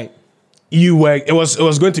 Right. It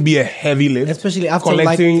was going to be a heavy lift. Especially after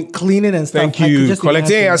cleaning and stuff. Thank you.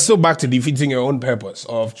 Collecting, you're still back to defeating your own purpose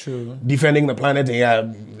of defending the planet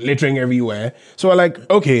and littering everywhere. So we're like,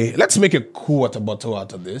 okay, let's make a cool water bottle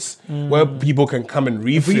out of this where people can come and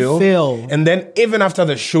refill. And then even after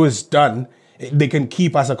the show is done, they can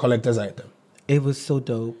keep as a collector's item. It was so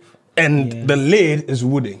dope. And the lid is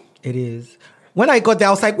wooden. It is. When I got there,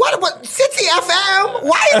 I was like, what? City FM?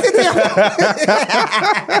 Why is City FM?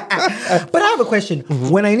 But I have a question.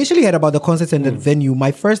 When I initially heard about the concert and the venue,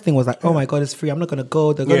 my first thing was like, oh my God, it's free. I'm not going to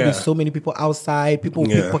go. There are going to be so many people outside, people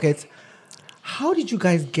with pickpockets. How did you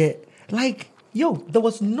guys get, there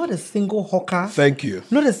was not a single hawker. Thank you.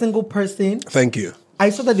 Not a single person. Thank you.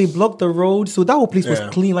 I saw that they blocked the road, so that whole place was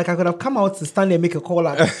clean. Like I could have come out to stand there and make a call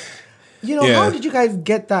out. How did you guys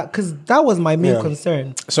get that? Because that was my main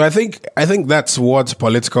concern. So I think that's what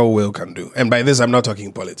political will can do. And by this, I'm not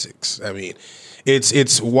talking politics. I mean,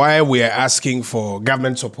 it's why we are asking for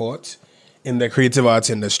government support in the creative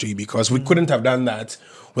arts industry, because we couldn't have done that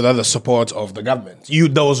without the support of the government.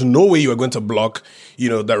 There was no way you were going to block,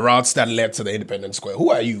 the routes that led to the Independence Square.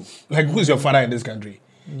 Who are you? Who's your father in this country?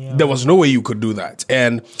 Yeah. There was no way you could do that.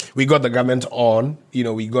 And we got the government on,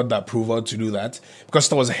 we got the approval to do that because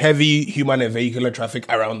there was heavy human and vehicular traffic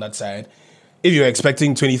around that side. If you're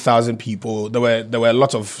expecting 20,000 people, there were a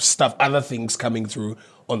lot of stuff, other things coming through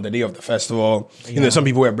on the day of the festival. Yeah. Some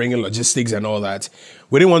people were bringing logistics and all that.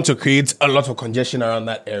 We didn't want to create a lot of congestion around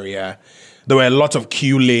that area. There were a lot of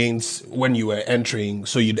queue lanes when you were entering,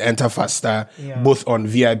 so you'd enter faster, both on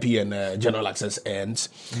VIP and general access ends.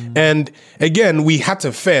 And again, we had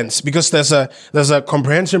to fence because there's a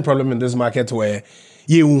comprehension problem in this market where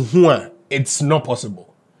it's not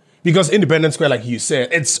possible. Because Independence Square, like you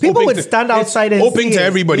said, it's people would stand outside and open to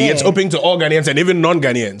everybody. It's open to all Ghanaians and even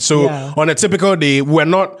non-Ghanaians. So on a typical day, we're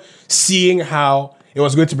not seeing how it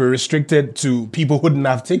was going to be restricted to people who didn't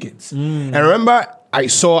have tickets. And remember, I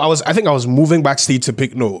think I was moving backstage to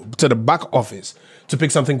the back office to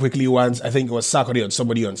pick something quickly once. I think it was Saturday or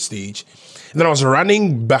somebody on stage. And then I was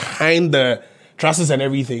running behind the trusses and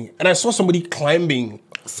everything. And I saw somebody climbing.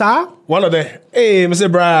 Sir? One of the, hey,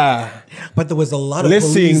 Mr. Bra. But there was a lot of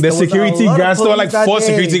Listen, police. the security guards, there were like 4 day.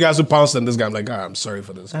 security guards who pounced on this guy. I'm like, I'm sorry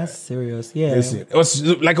for this That's guy. serious, yeah. Listen, it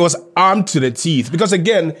was armed to the teeth. Because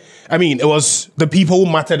again, I mean, it was the people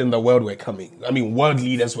who mattered in the world were coming. I mean, world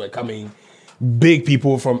leaders were coming. Big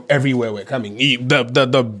people from everywhere were coming.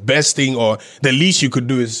 The best thing or the least you could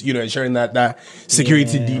do is, ensuring that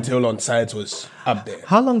security detail on site was up there.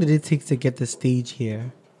 How long did it take to get the stage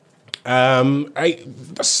here?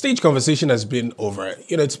 The stage conversation has been over.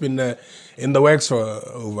 It's been in the works for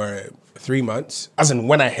over 3 months. As in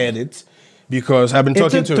when I heard it, because I've been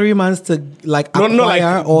talking It took to 3 months to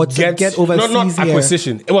acquire or to get overseas not here.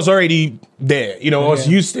 acquisition. It was already there. It was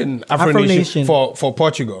used in Afro Nation for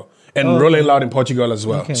Portugal. And Rolling Loud in Portugal as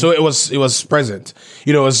well. Okay. So it was present.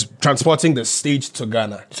 It was transporting the stage to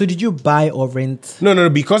Ghana. So did you buy or rent? No,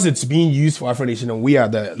 because it's being used for Afro Nation and we are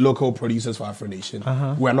the local producers for Afro Nation.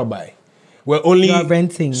 We're not buying. We're only... You are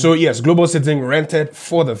renting. So yes, Global Citizen rented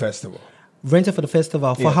for the festival. Rented for the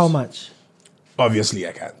festival. For Yes. how much? Obviously,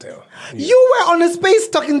 I can't tell. You were on the space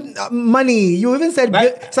talking money. You even said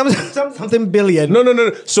something billion.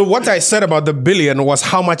 No. So what I said about the billion was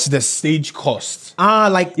how much the stage cost.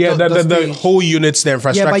 Like The stage. whole units, the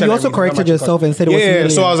infrastructure. Yeah, but you and also everything, how corrected much it yourself cost. and said it was Yeah, million.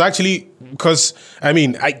 so I was actually, because,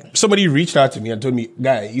 somebody reached out to me and told me,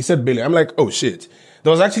 guy, you said billion. I'm like, oh shit. There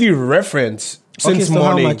was actually reference since so how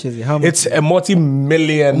morning. much is it? How much? It's a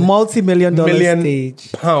multi-million Multi-million-dollar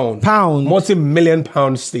stage. Pound. Pound. Multi-million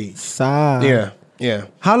pound stage. Sir. Yeah.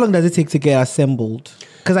 How long does it take to get assembled?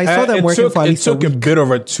 Because I saw them working for at least It took a a week. bit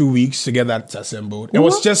over 2 weeks to get that assembled. It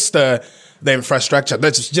was just the infrastructure.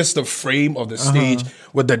 That's just the frame of the stage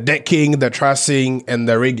with the decking, the trussing, and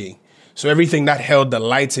the rigging. So everything that held the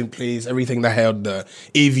lights in place, everything that held the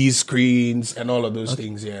AV screens and all of those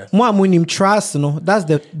things, yeah. Munim truss, that's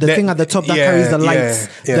the thing at the top that carries the lights.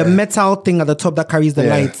 yeah. The metal thing at the top that carries the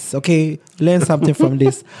lights. Okay, learn something from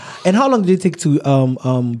this. And how long did it take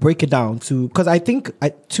to break it down? Because I think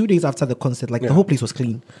 2 days after the concert, the whole place was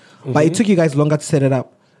clean, but it took you guys longer to set it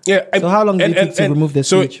up. Yeah. So how long did it take to remove the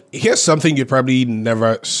stage? So here's something you probably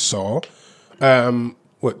never saw.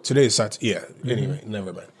 Today is Saturday. Yeah. Anyway,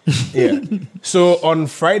 never mind. Yeah. So on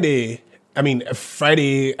Friday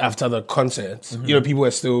after the concert, people were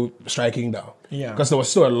still striking down. Yeah. Because there was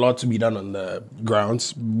still a lot to be done on the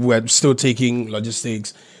grounds. We're still taking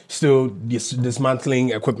logistics, still dismantling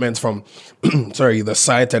equipment from, the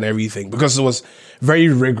site and everything. Because it was very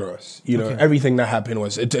rigorous. Everything that happened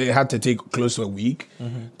was, it had to take close to a week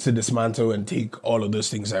to dismantle and take all of those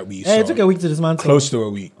things that we saw. It took a week to dismantle. Close to a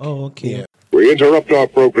week. Oh, okay. Yeah. We interrupt our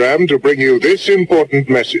program to bring you this important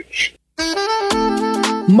message.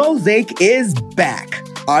 Mosaic is back.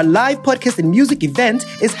 Our live podcast and music event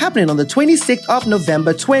is happening on the 26th of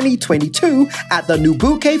November 2022 at the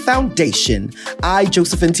Nubuke Foundation. I,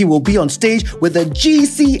 Joseph and T, will be on stage with the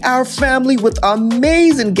GCR family with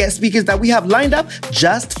amazing guest speakers that we have lined up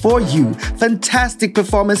just for you. Fantastic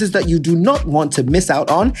performances that you do not want to miss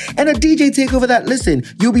out on, and a DJ takeover that, listen,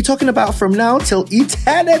 you'll be talking about from now till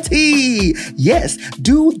eternity. Yes,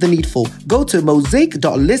 do the needful. Go to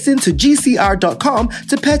mosaic.listen2gcr.com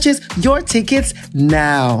to purchase your tickets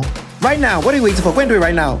now. Right now. What are you waiting for? Go and do it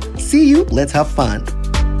right now. See you. Let's have fun.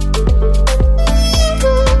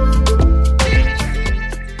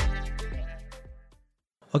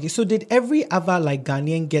 Okay, so did every other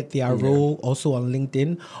Ghanaian get their role also on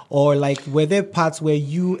LinkedIn, or were there parts where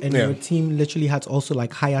you and your team literally had to also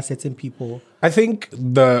hire certain people? I think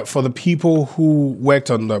for the people who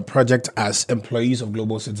worked on the project as employees of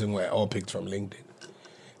Global Citizen were all picked from LinkedIn,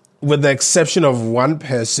 with the exception of one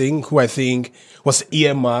person who I think was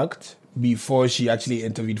earmarked before she actually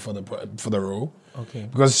interviewed for the role. Okay,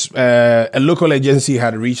 because a local agency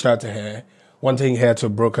had reached out to her, wanting her to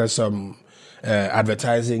broker some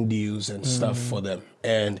advertising deals and stuff for them.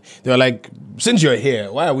 And they were like, since you're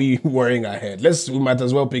here, why are we worrying our head? We might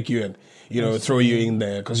as well pick you and, throw you in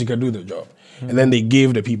there because you can do the job. And then they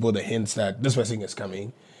gave the people the hints that this person is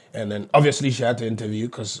coming. And then obviously she had to interview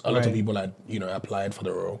because a lot of people had, applied for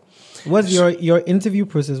the role. Was your interview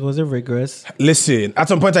process, was it rigorous? Listen, at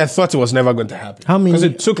some point I thought it was never going to happen. How many? Because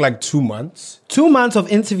it took 2 months. 2 months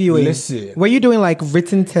of interviewing. Listen. Were you doing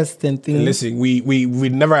written tests and things? Listen, we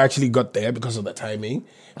never actually got there because of the timing.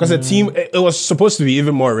 Because the team, it was supposed to be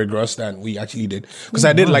even more rigorous than we actually did. Because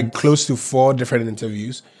I did close to 4 different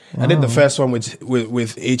interviews. Wow. I did the first one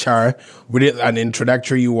with HR. We did an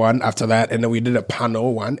introductory one after that, and then we did a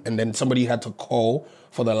panel one, and then somebody had to call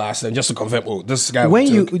for the last time just to confirm. Oh, this guy.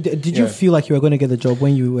 When did you feel like you were going to get the job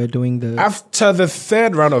when you were doing the? After the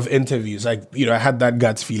third round of interviews, I had that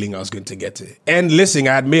gut feeling I was going to get it. And listen,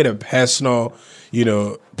 I had made a personal,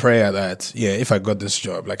 prayer that if I got this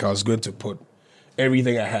job, like I was going to put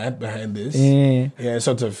everything I had behind this. Yeah,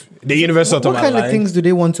 sort of the universe sort of. What kind of things do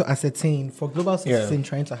they want to ascertain for Global Citizen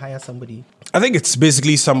trying to hire somebody? I think it's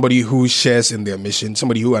basically somebody who shares in their mission,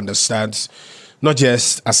 somebody who understands not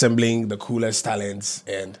just assembling the coolest talents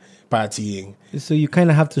and partying. So you kind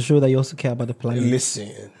of have to show that you also care about the planet.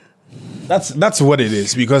 Listen, that's what it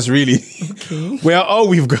is, because really, we are all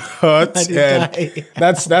we've got, and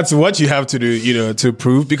that's what you have to do, to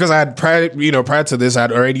prove. Because I had prior to this, I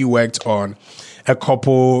had already worked on a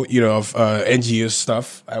couple, of NGO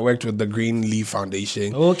stuff. I worked with the Green Leaf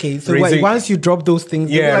Foundation. Okay, so once you drop those things,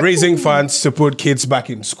 raising funds to put kids back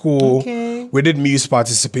in school. Okay. We did Muse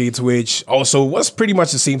Participate, which also was pretty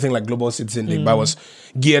much the same thing like Global Citizen Day, but was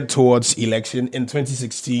geared towards election in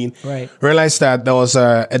 2016. Right. Realized that there was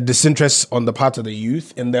a disinterest on the part of the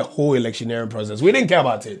youth in the whole electioneering process. We didn't care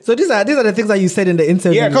about it. So these are the things that you said in the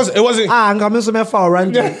interview. Yeah, because it wasn't.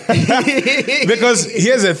 Because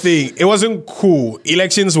here's the thing, it wasn't cool.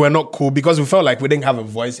 Elections were not cool because we felt like we didn't have a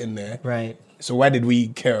voice in there. Right. So why did we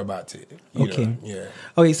care about it? Okay. Yeah.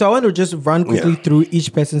 Okay, so I want to just run quickly through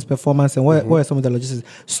each person's performance and what are some of the logistics.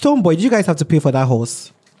 Stonebwoy, did you guys have to pay for that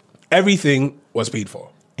horse? Everything was paid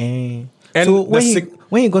for. And so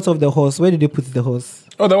when he got off the horse, where did they put the horse?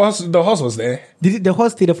 Oh, the horse was there. Did the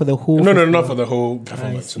horse stay there for the whole? No, not for the whole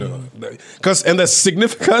performance. No, because the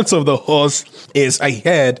significance of the horse is, I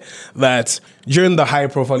heard that during the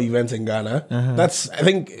high-profile event in Ghana, I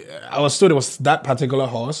think I was told it was that particular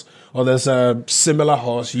horse, or there's a similar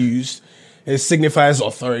horse used. It signifies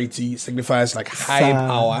authority, signifies like high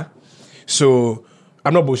power. So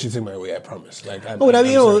I'm not bullshitting my way, I promise. Like,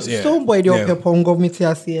 Stonebwoy, the Pepongo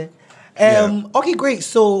Mitiasie. Okay, great.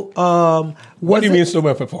 So, what do you mean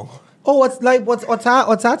Stonebwoy Pepongo? Oh, what's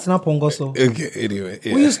that? Not Pongo. So, okay, anyway,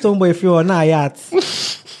 we use Stonebwoy if you are not yet.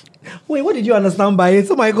 Wait, what did you understand by it?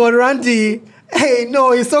 Oh my God, Randy. Hey,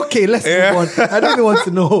 no, it's okay. Let's move on. I don't even want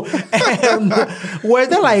to know. Were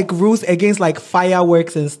there like rules against like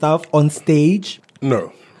fireworks and stuff on stage?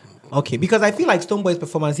 No. Okay, because I feel like Stonebwoy's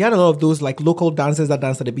performance, he had a lot of those like local dancers that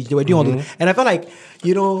danced at the beach. They were doing all those, and I felt like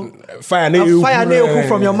fire nail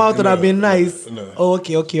from your mouth would have been nice. No. Oh,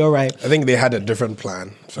 okay, all right. I think they had a different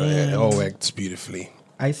plan, so it all worked beautifully.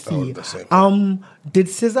 I see. Did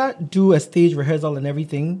Caesar do a stage rehearsal and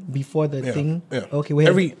everything before the thing? Yeah. Okay,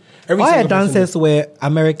 every all her dancers were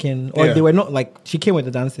American, or they were not like she came with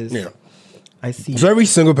the dancers. Yeah, I see. So every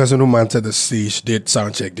single person who mounted the stage did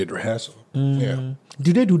sound check, did rehearsal. Yeah.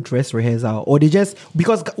 Do they do dress rehearsal, or they just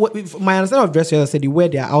because my understanding of dress rehearsal said they wear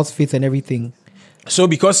their outfits and everything? So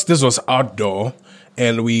because this was outdoor,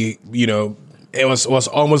 and we, it was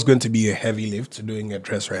almost going to be a heavy lift doing a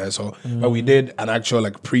dress rehearsal, but we did an actual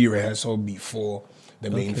like pre-rehearsal before the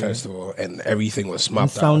main festival, and everything was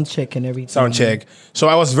mapped out. Sound check and everything. Sound check. So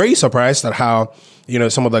I was very surprised at how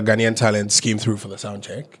some of the Ghanaian talents came through for the sound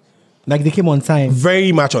check. Like they came on time.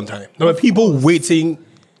 Very much on time. There were people waiting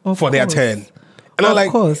for their turn. And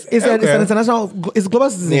of course. It's an international, it's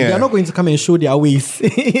Global Citizen. They're not going to come and show their ways.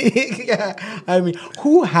 I mean,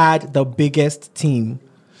 who had the biggest team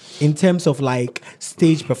in terms of like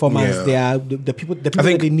stage performance? The people that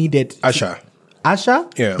they needed. Asha?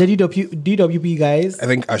 Yeah. The DWP guys. I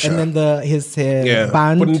think Asha. And then his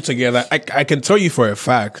band. Putting together. I can tell you for a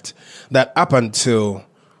fact that up until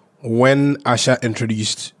when Asha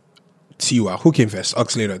introduced Tiwa, who came first?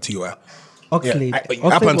 Oxlade or Tiwa? Oxlade.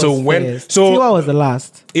 Up until when? First. So Tiwa was the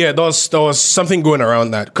last. Yeah, there was something going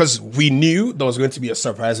around that because we knew there was going to be a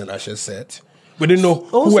surprise in Asha's set. We didn't know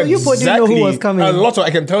who exactly. You didn't know who was coming. I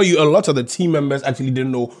can tell you, a lot of the team members actually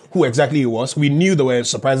didn't know who exactly it was. We knew there were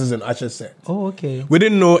surprises in Asha's set. Oh, okay. We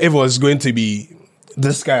didn't know if it was going to be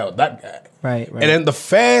this guy or that guy. Right. And then the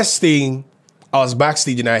first thing, I was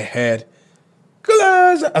backstage and I heard,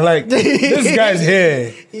 I'm like, this guy's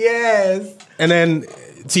here. Yes. And then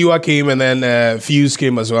Tiwa came, and then Fuse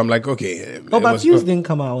came as well. I'm like, okay. But Fuse didn't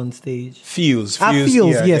come out on stage. Fuse.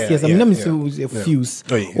 Yes. Let me see Fuse.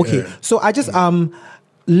 Oh, yeah. Okay. So I just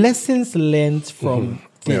lessons learned from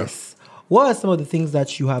this. What are some of the things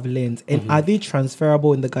that you have learned, and are they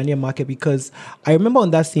transferable in the Ghanaian market? Because I remember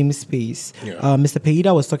on that same space, Mr.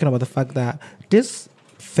 Peida was talking about the fact that this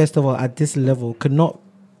festival at this level could not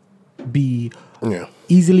be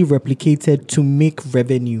easily replicated to make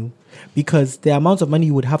revenue. Because the amount of money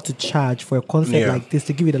you would have to charge for a concert like this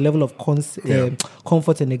to give you the level of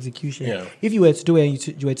comfort and execution. If you were to do it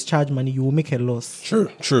and you were to charge money, you will make a loss.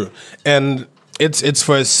 True. And it's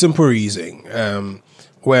for a simple reason.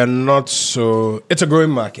 We're not so. It's a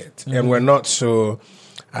growing market, and we're not so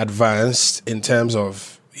advanced in terms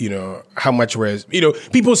of how much we're.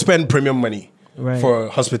 People spend premium money. Right. For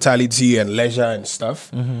hospitality and leisure and stuff,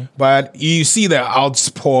 but you see the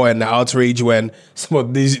outpour and the outrage when some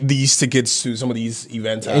of these tickets to some of these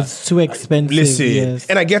events it's too expensive. Listen, yes.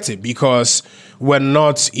 and I get it because we're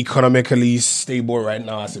not economically stable right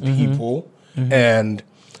now as a people, and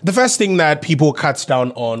the first thing that people cut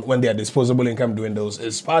down on when they are disposable income doing those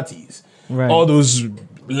is parties, right. All those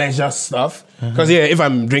leisure stuff. Because if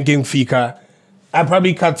I'm drinking fika, I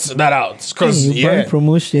probably cut that out because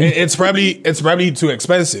promotion. It's probably too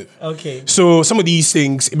expensive. Okay. So some of these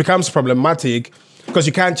things it becomes problematic because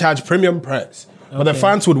you can't charge premium price, but the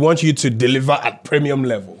fans would want you to deliver at premium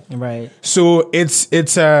level. Right. So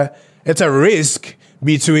it's a risk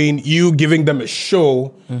between you giving them a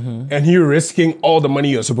show and you risking all the money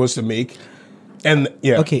you're supposed to make. And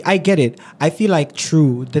okay, I get it. I feel like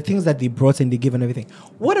true, the things that they brought in, they give and everything.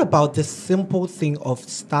 What about the simple thing of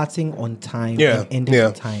starting on time and ending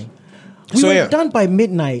on time? We were done by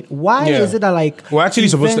midnight. Why is it that we're actually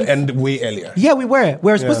supposed to end way earlier? Yeah, we were.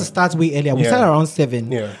 We were supposed to start way earlier. We started around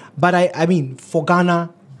 7. Yeah. But I mean, for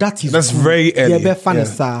Ghana, that's good. Very early.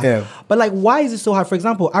 Yeah. But why is it so hard? For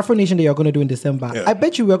example, Afro Nation that you're going to do in December. I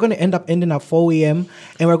bet you we're going to end up ending at 4 a.m.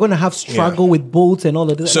 and we're going to have struggle with bolts and all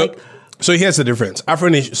of this. So here's the difference. Afro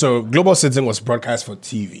Nation. So Global Citizen was broadcast for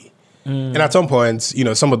TV, and at some point,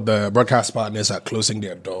 some of the broadcast partners are closing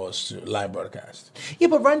their doors to live broadcast. Yeah,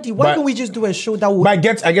 but Randy, why don't we just do a show that would?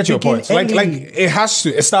 But I get your point. Like it has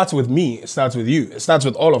to. It starts with me. It starts with you. It starts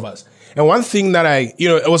with all of us. And one thing that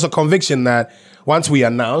it was a conviction that once we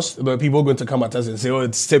announced, the people going to come at us and say, "Oh,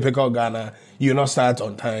 it's typical Ghana. You not start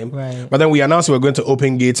on time." Right. But then we announced we were going to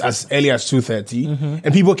open gates as early as 2:30,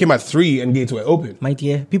 and people came at 3 and gates were open. My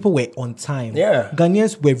dear, people were on time. Yeah.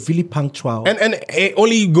 Ghanaians were really punctual. And it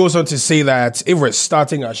only goes on to say that if we're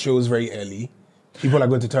starting our shows very early, people are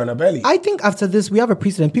going to turn up early. I think after this, we have a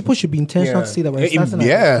precedent. People should be intentional to say that we're starting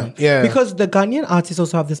at this time. Because the Ghanaian artists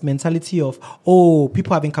also have this mentality of,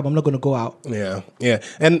 people haven't come, I'm not going to go out. Yeah.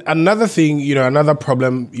 And another thing, another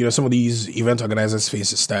problem, some of these event organizers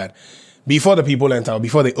face is that before the people enter,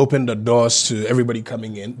 before they open the doors to everybody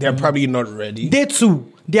coming in, they're probably not ready. They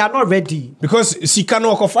too. They are not ready. Because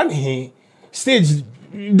Sikano Okofani,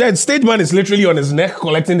 the stage man is literally on his neck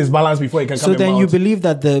collecting his balance before he can come in. So then you believe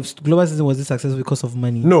that the global season was this successful because of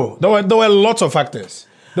money? No, there were lots of factors.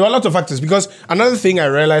 Because another thing I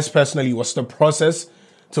realized personally was the process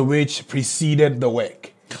to which preceded the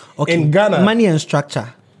work. Okay. In Ghana, money and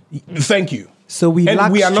structure. Thank you. So we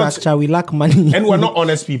lack structure, we lack money. And we're not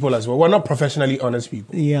honest people as well. We're not professionally honest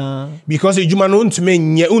people. Yeah. Because you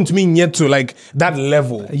yet to like that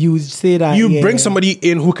level. You say that. You bring somebody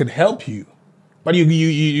in who can help you. But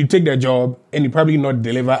you take their job and you probably not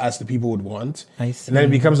deliver as the people would want. I see. And then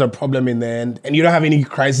it becomes a problem in the end. And you don't have any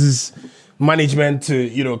crisis management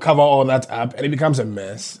to, cover all that up. And it becomes a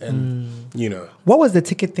mess. And, What was the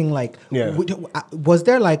ticket thing like? Yeah. Was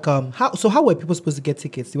there how were people supposed to get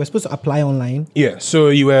tickets? They were supposed to apply online? Yeah. So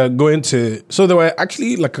you were there were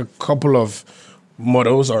actually like a couple of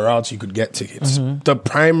models or routes you could get tickets. The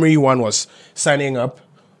primary one was signing up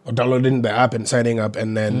or downloading the app and signing up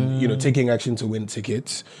and then, taking action to win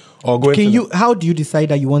tickets. Or going how do you decide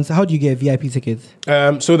that how do you get a VIP ticket?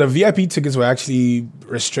 So the VIP tickets were actually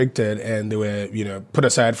restricted and they were, put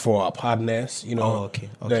aside for our partners,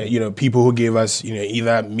 okay. People who gave us,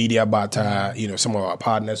 either media barter, some of our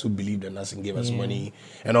partners who believed in us and gave us money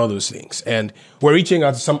and all those things. And we're reaching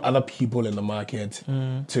out to some other people in the market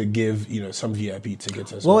to give, some VIP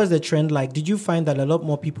tickets as well. What was the trend like? Did you find that a lot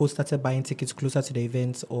more people started buying tickets closer to the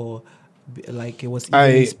events or like it was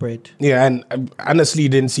evenly spread? Yeah, and I honestly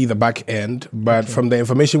didn't see the back end, but from the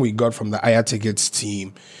information we got from the Aya Tickets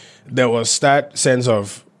team, there was that sense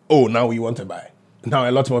of, now we want to buy. Now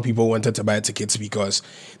a lot more people wanted to buy tickets because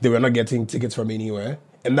they were not getting tickets from anywhere.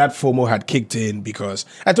 And that FOMO had kicked in because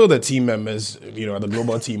I told the team members, the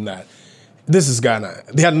global team that this is Ghana.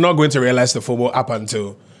 They are not going to realize the FOMO up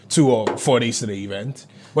until 2 or 4 days to the event.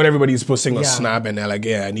 When everybody's posting on Snap and they're like,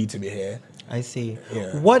 I need to be here. I see.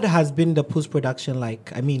 Yeah. What has been the post-production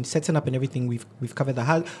like? I mean, setting up and everything, we've covered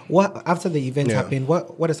that. What after the event happened,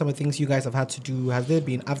 what are some of the things you guys have had to do? Has there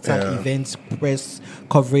been after events press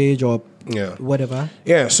coverage or whatever?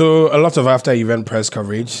 Yeah, so a lot of after event press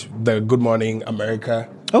coverage. The Good Morning America.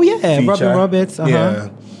 Oh yeah, feature. Robin Roberts. Yeah,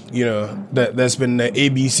 there's been the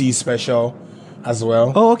ABC special as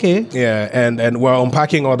well. Oh, okay. Yeah, and we're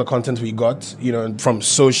unpacking all the content we got, from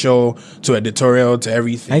social to editorial to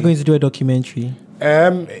everything. Are you going to do a documentary?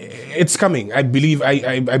 It's coming. I believe.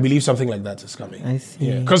 I believe something like that is coming. I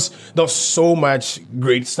see. Because there's so much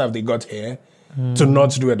great stuff they got here to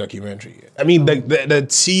not do a documentary. I mean, the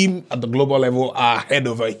team at the global level are head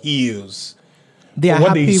over heels. They are what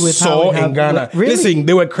happy they with saw how in Ghana. Really? Listen,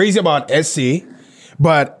 they were crazy about SA,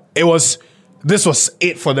 but this was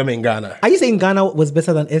it for them in Ghana. Are you saying Ghana was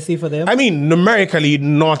better than SA for them? I mean, numerically,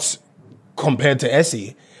 not compared to SA.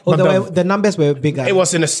 Or but the numbers were bigger. It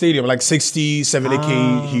was in a stadium, like 60,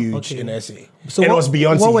 70K huge okay. in SA. So and it was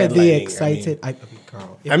Beyonce. What were they headlining. excited?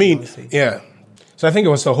 I mean, yeah. So I think it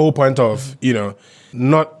was the whole point of,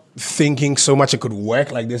 not thinking so much it could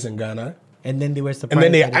work like this in Ghana. And then they were surprised. And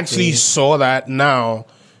then they that it actually did. saw that now.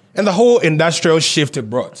 And the whole industrial shift it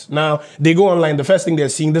brought. Now, they go online, the first thing they're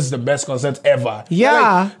seeing, this is the best concert ever. Yeah.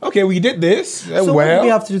 They're like, okay, we did this. So what do we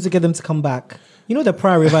have to do to get them to come back? You know the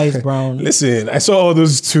Prior River is brown. Listen, I saw all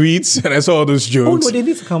those tweets and I saw all those jokes. Oh no, they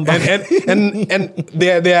need to come back. And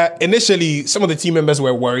they are initially, some of the team members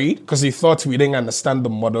were worried because they thought we didn't understand the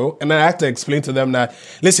model. And then I had to explain to them that,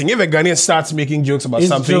 listen, if a Ghanaian starts making jokes about It's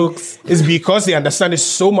something, jokes. it's because they understand it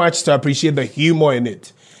so much to appreciate the humor in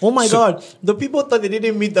it. Oh my God, the people thought they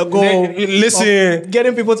didn't meet the goal. Listen. of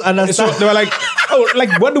getting people to So understand. they were like, oh,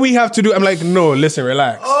 like, what do we have to do? I'm like, no, listen,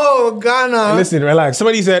 relax. Oh, Ghana. Listen, relax.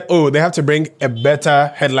 Somebody said, they have to bring a better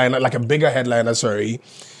headliner, like a bigger headliner, to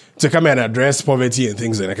come and address poverty and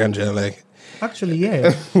things in the country. I'm like, Actually,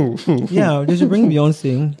 yeah. Yeah, they should bring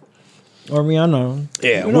Beyonce or Rihanna.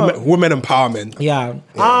 yeah, You know- women empowerment. Yeah.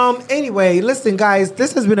 Anyway, listen, guys,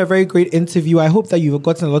 this has been a very great interview. I hope that you've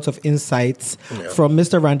gotten a lot of insights from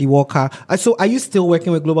Mr. Randy Walker. So, are you still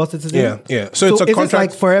working with Global Citizen? Yeah. So it's a is contract. this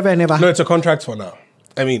like forever and ever? No, it's a contract for now.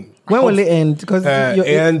 I mean, When will it end? Because it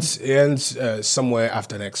ends somewhere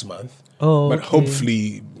after next month. Oh, but okay.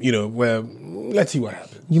 hopefully, let's see what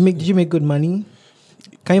happens. did you make good money?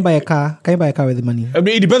 Can you buy a car? Can you buy a car with the money? I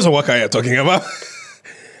mean, it depends on what car you're talking about.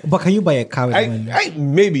 But can you buy a car with the money? I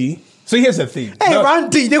maybe. So here's the thing. Hey, No-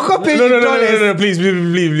 Randy, they could pay No, you no, dollars.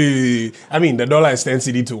 please. I mean, the dollar is 10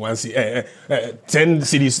 CD to 1 CD, 10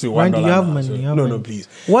 CDs to $1. Randy, you have now, money. so- you have no, money. no, please.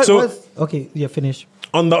 Okay, yeah, finish.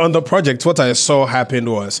 On the project, what I saw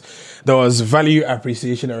happened was there was value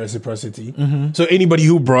appreciation and reciprocity. Mm-hmm. So anybody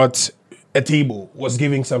who brought a table was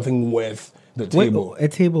giving something worth the table. A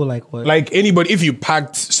table like what? Like anybody, if you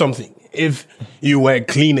packed something, if you were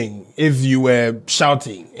cleaning, if you were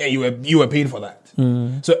shouting, and you were paid for that.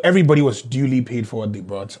 So everybody was duly paid for what they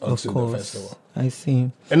brought onto the festival. I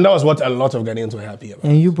see. And that was what a lot of Ghanaians were happy about.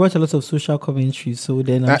 And you brought a lot of social commentary, so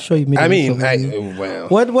then I'm sure you made. Well.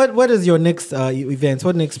 What is your next event?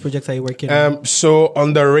 What next projects are you working on? So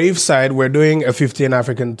on the rave side, we're doing a 15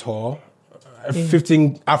 African tour, a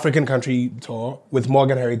 15 African country tour with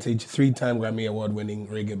Morgan Heritage, 3-time Grammy Award winning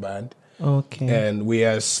reggae band. Okay. And we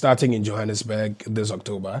are starting in Johannesburg this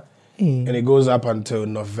October. Mm. And it goes up until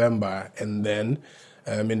November. And then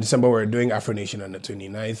in December, we're doing Afro Nation on the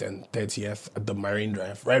 29th and 30th at the Marine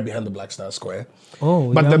Drive, right behind the Black Star Square.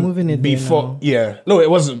 Oh, but you're moving it before, there now. yeah. No, it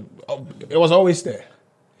was always there.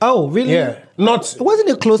 Oh, really? Yeah. Not. Wasn't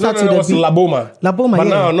it closer to it the was beach? Laboma. Laboma, But yeah.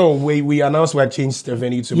 now, no, we announced we had changed the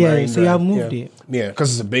venue to Yeah, Marine so you Drive. have moved it. Yeah,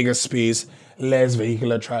 because it's a bigger space, less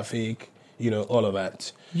vehicular traffic, all of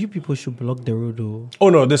that. You people should block the road though. Oh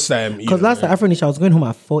no, this time. Because last time Afro Nation, I was going home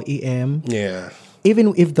at 4 a.m. Yeah.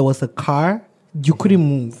 Even if there was a car, you couldn't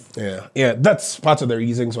move. Yeah. That's part of the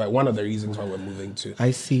reasons why. One of the reasons why we're moving to.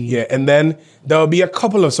 I see. Yeah, and then there will be a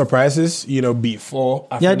couple of surprises. Before.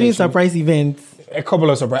 Afro You're doing Nation. surprise events. A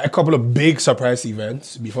couple of big surprise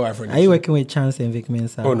events before Afro Nation. Are you working with Chance and Vic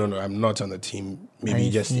Mensa? Oh no, I'm not on the team. Maybe I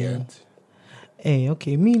just see. yet. Hey,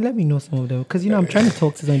 okay. Let me know some of them. Because, I'm trying to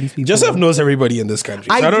talk to some of these people. Joseph knows everybody in this country.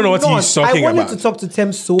 So I don't know what he's talking I wanted about. to talk to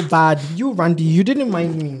Tem so bad. You, Randy, you didn't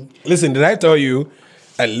mind me. Listen, did I tell you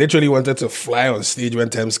I literally wanted to fly on stage when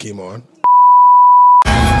Thames came on?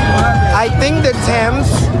 I think the Thames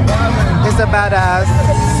is a badass.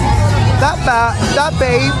 That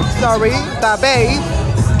babe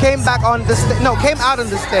came back on the came out on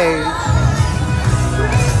the stage.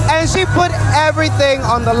 And she put everything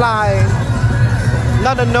on the line.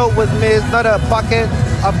 Not a note was missed, not a bucket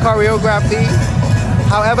of choreography.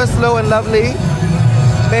 However slow and lovely,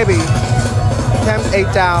 baby, Thames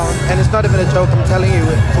ate down, and it's not even a joke, I'm telling you,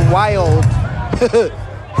 it's wild.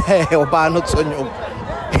 Hey, Obano Tonyo.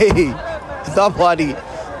 Hey, that body.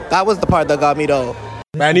 That was the part that got me though.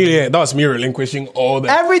 That was me relinquishing all the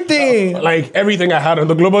Everything. like everything I had on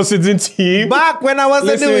the Global Citizen team. Back when I was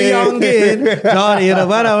a new young kid. Johnny,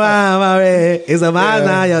 it's a man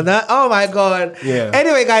now. You're not. Oh my God. Yeah.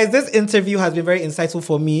 Anyway, guys, this interview has been very insightful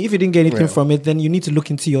for me. If you didn't get anything from it, then you need to look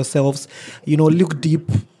into yourselves. Look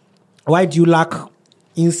deep. Why do you lack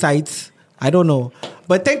insight? I don't know.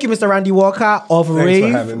 But thank you, Mr. Randy Walker of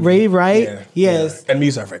Rave, right? Yeah, yes. Yeah. And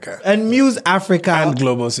Muse Africa. And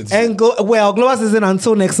Global Citizen. Global Citizen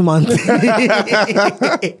until next month. All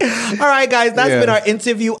right, guys, that's been our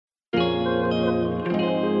interview.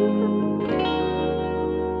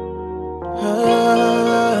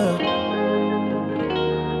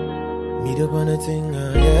 Meet up on a thing,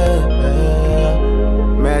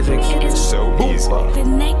 Magic is so easy.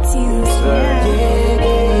 Connect you.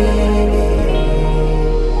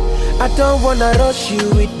 I don't wanna rush you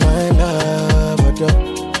with my love,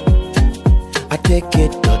 I take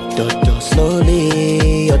it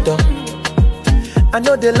slowly, I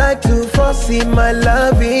know they like to foresee my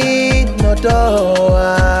loving,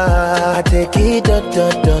 I take it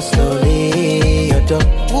slowly,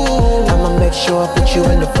 I'ma make sure I put you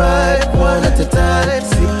in the vibe, one at a time.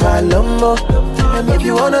 See Palombo, and if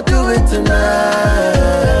you wanna do it tonight,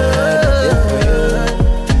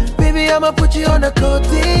 baby, I'ma put you on a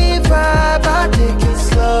cozy vibe. I take it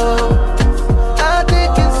slow, I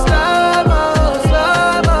take it slow.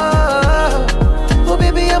 Oh,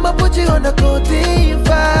 baby, I'ma put you on a cozy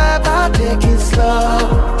vibe. I take it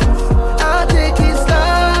slow.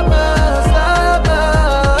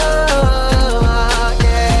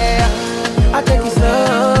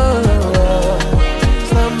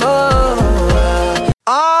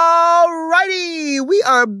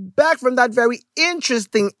 Back from that very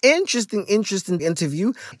interesting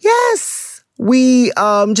interview. Yes, we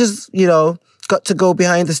just got to go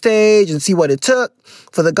behind the stage and see what it took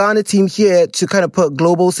for the Ghana team here to kind of put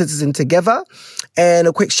Global Citizen together. And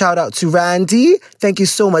a quick shout out to Randy. Thank you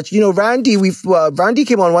so much. Randy, Randy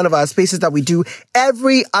came on one of our spaces that we do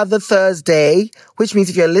every other Thursday, which means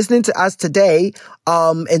if you're listening to us today,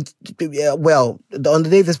 on the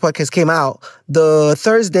day this podcast came out, the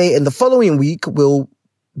Thursday in the following week will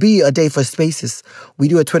be a day for spaces. We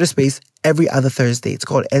do a Twitter space every other Thursday. It's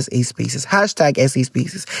called SA Spaces. # SA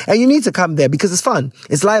Spaces. And you need to come there because it's fun.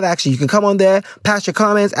 It's live action. You can come on there, pass your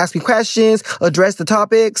comments, ask me questions, address the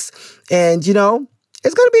topics. And, it's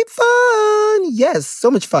going to be fun. Yes, so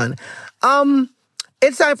much fun.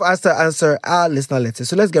 It's time for us to answer our listener letters.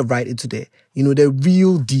 So let's get right into the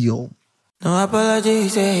real deal. No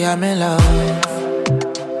apologies, say I'm in love.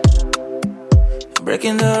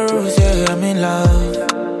 Breaking the rules, say I'm in love.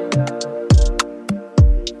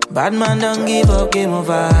 Bad man don't give up, game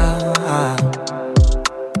over.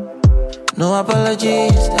 No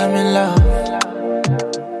apologies, I'm in love.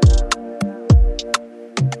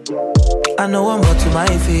 I know I'm more to my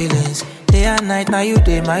feelings. Day and night, now you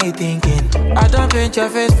day my thinking. I don't paint your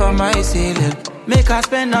face for my ceiling. Make I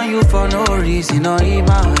spend on you for no reason, or in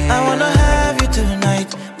my way. I wanna have you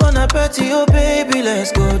tonight. Wanna petty, oh baby,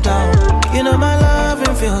 let's go down. My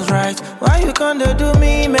loving feels right. Why you gonna do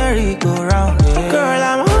me merry-go-round? Yeah. Girl,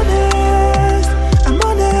 I'm honest, I'm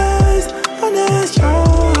honest.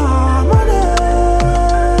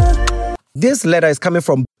 This letter is coming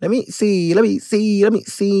from, let me see, in the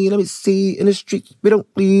street.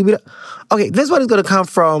 Okay, this one is going to come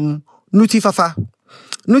from Nuti Fafa.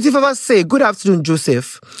 Nuti Fafa say, good afternoon,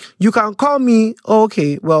 Joseph. You can call me, we're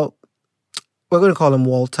going to call him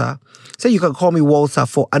Walter. Say you can call me Walter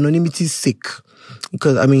for anonymity's sake.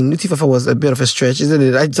 Because, Nuti Fafa was a bit of a stretch, isn't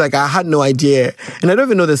it? I had no idea. And I don't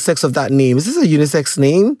even know the sex of that name. Is this a unisex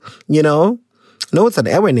name? No, it's an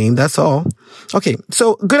Ewe name, that's all. Okay,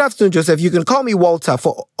 so good afternoon, Joseph. You can call me Walter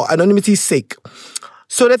for anonymity's sake.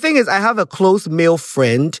 So the thing is, I have a close male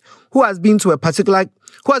friend who has been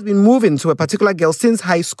moving to a particular girl since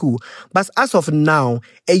high school. But as of now,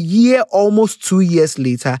 a year, almost 2 years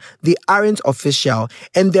later, they aren't official.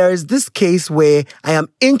 And there is this case where I am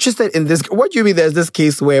interested in this. What do you mean there's this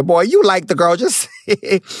case where, boy, you like the girl? Just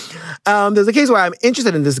say. There's a case where I'm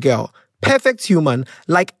interested in this girl. Perfect human,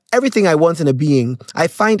 like everything I want in a being, I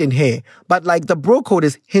find in her. But the bro code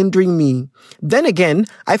is hindering me. Then again,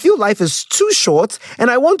 I feel life is too short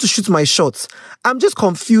and I want to shoot my shots. I'm just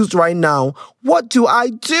confused right now. What do I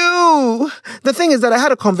do? The thing is that I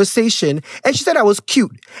had a conversation and she said I was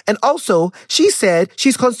cute. And also, she said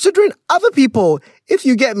she's considering other people. If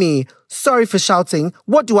you get me, sorry for shouting.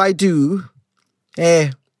 What do I do?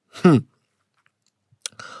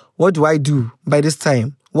 What do I do by this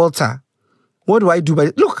time? Walter, what do I do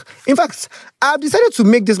Look, in fact, I've decided to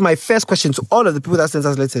make this my first question to all of the people that sent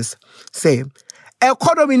us letters. Say,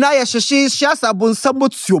 economy na ya shasa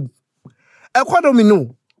bonsambotium. Economy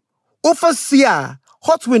no. Ofasia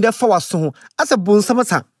hot wind for us as a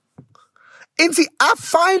bonsamata. I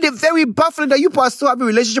find it very baffling that you people are still having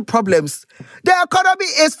relationship problems. The economy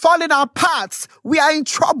is falling apart. We are in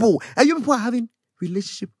trouble. And you people are having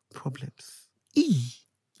relationship problems.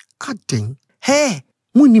 Adding. Hey,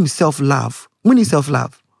 we need self-love. We need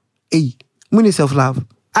self-love. Hey, we need self-love.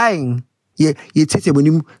 Aye. Ye tete when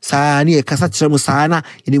you sana ye kasa chamo sana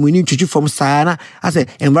ye when you chuchu from sana I say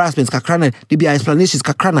embarrassments kakrana they be explanations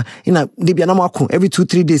kakrana ina they be anamako every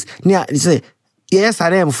 2-3 days near say yes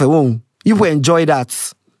I am for one you will enjoy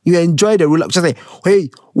that you enjoy the rule just say hey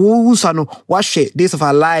who sano wash it days of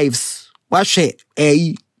our lives wash it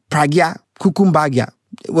pragya kukumbagya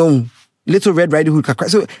little Red Riding Hood kakra.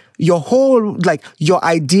 So your whole your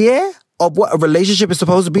idea of what a relationship is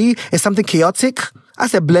supposed to be is something chaotic. I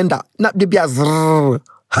said blender. Not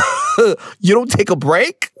you don't take a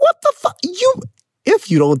break? What the fuck? If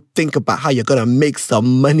you don't think about how you're gonna make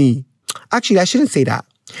some money. Actually, I shouldn't say that.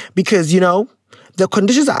 Because, the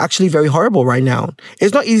conditions are actually very horrible right now.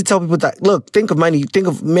 It's not easy to tell people that, look, think of money, think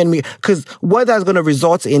of men, because what that's going to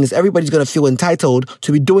result in is everybody's going to feel entitled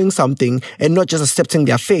to be doing something and not just accepting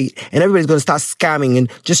their fate. And everybody's going to start scamming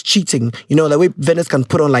and just cheating. The way Venice can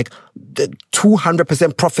put on the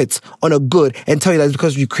 200% profits on a good and tell you that's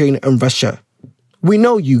because of Ukraine and Russia. We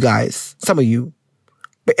know you guys, some of you.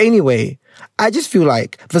 But anyway, I just feel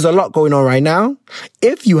like there's a lot going on right now.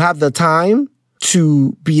 If you have the time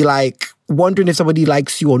to be wondering if somebody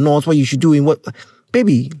likes you or not, what you should do and what,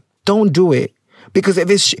 baby, don't do it. Because if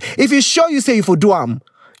it's sure you say you for do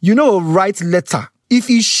go write letter. If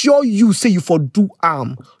it's sure you say you for do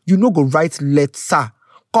go write letter.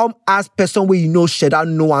 Come ask person where should I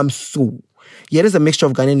know I'm so. Yeah, there's a mixture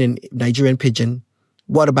of Ghanaian and Nigerian pidgin.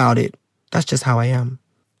 What about it? That's just how I am.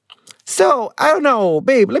 So, I don't know,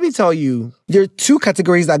 babe, let me tell you. There are two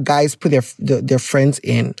categories that guys put their friends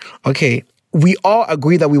in. Okay. We all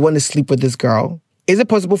agree that we want to sleep with this girl. Is it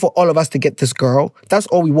possible for all of us to get this girl? That's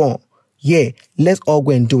all we want. Yeah, let's all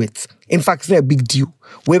go and do it. In fact, it's not a big deal.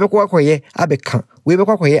 Did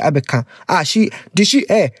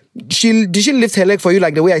she lift her leg for you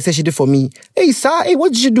like the way I said she did for me? Hey, sir, hey,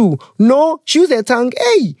 what did she do? No, she used her tongue.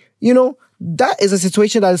 Hey, that is a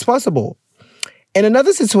situation that is possible. And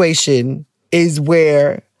another situation is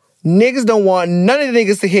where niggas don't want none of the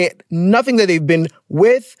niggas to hit nothing that they've been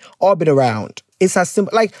with or been around. It's as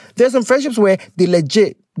simple. There's some friendships where they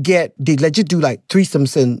legit do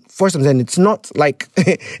threesomes and foursomes, and it's not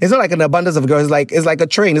it's not like an abundance of girls. It's like a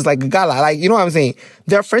train. It's like a gala. You know what I'm saying?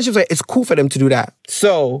 There are friendships where it's cool for them to do that.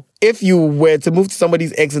 So if you were to move to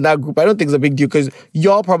somebody's ex in that group, I don't think it's a big deal because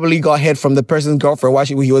y'all probably got head from the person's girlfriend while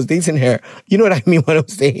he was dating her. You know what I mean? What I'm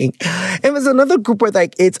saying? And there's another group where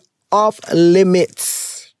it's off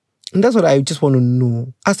limits. And that's what I just want to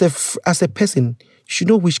know. As a person, you should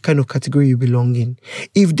know which kind of category you belong in.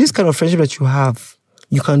 If this kind of friendship that you have,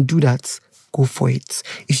 you can do that, go for it.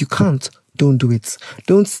 If you can't, don't do it.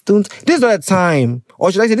 Don't. This is not a time,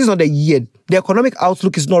 or should I say, this is not the year. The economic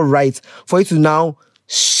outlook is not right for you to now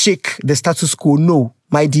shake the status quo. No,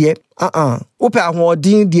 my dear. Ope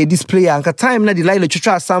ahwodin the display anka time na the like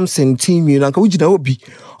Chucha Samson team you anka wujina obi.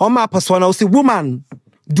 On my persona will say, woman,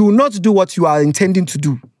 do not do what you are intending to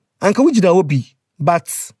do. Anka wujina obi.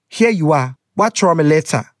 But here you are. What trauma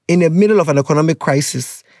letter in the middle of an economic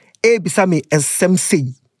crisis. E bisami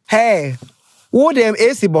SMC. Hey, what them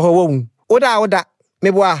AC boho Oda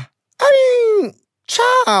mebwa. I mean,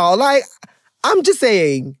 child, I'm just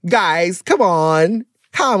saying, guys, come on.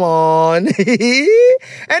 And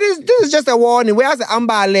this is just a warning. Where's the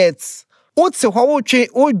amber alerts? What's the whole dream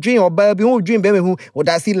or baby? Whole dream baby? Who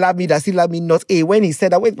does he love me? Does he love me not? Hey, when he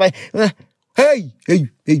said that, wait, hey.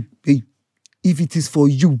 If it is for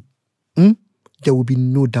you, there will be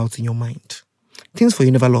no doubt in your mind. Things for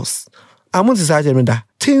you never lost. I'm on society, remember,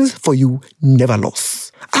 things for you never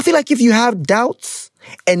lost. I feel like if you have doubts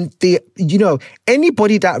and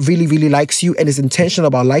anybody that really, really likes you and is intentional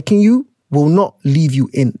about liking you will not leave you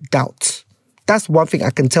in doubt. That's one thing I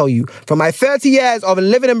can tell you. From my 30 years of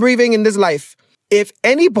living and breathing in this life, if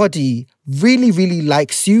anybody really, really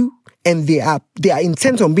likes you and they are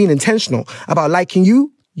intent on being intentional about liking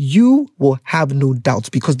you, you will have no doubts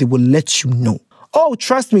because they will let you know. Oh,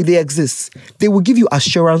 trust me, they exist. They will give you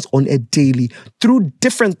assurance on a daily through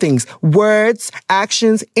different things, words,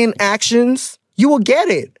 actions, inactions. You will get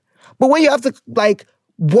it. But when you have to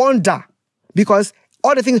wonder, because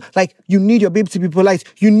all the things you need your babe to be polite,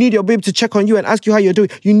 you need your babe to check on you and ask you how you're doing,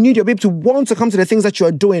 you need your babe to want to come to the things that you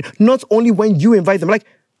are doing, not only when you invite them.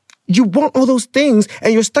 You want all those things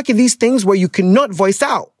and you're stuck in these things where you cannot voice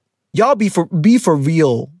out. Y'all be for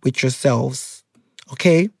real with yourselves.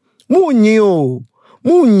 Okay? If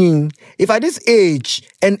at this age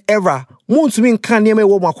and era, what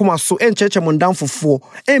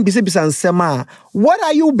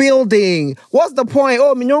are you building? What's the point?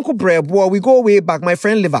 Oh, we go way back, my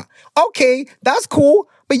friend Liver. Okay, that's cool.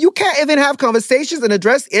 But you can't even have conversations and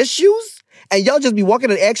address issues? And y'all just be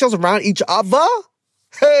walking on eggshells around each other?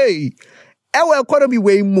 Hey! Ewa kwa be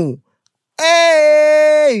way more.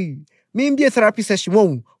 Hey! Me be a therapy session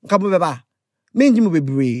won't come baba. Me and you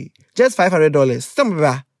be just $500. Some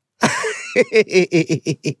baba.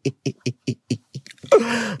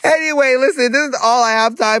 Anyway, listen, this is all I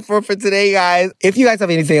have time for today, guys. If you guys have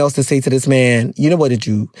anything else to say to this man, you know what to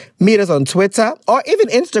do. Meet us on Twitter or even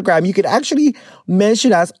Instagram. You could actually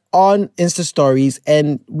mention us on Insta stories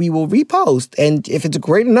and we will repost. And if it's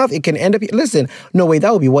great enough, it can end up... Listen, no way,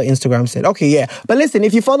 that would be what Instagram said. Okay, yeah. But listen,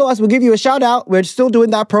 if you follow us, we'll give you a shout out. We're still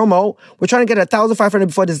doing that promo. We're trying to get 1,500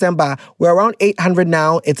 before December. We're around 800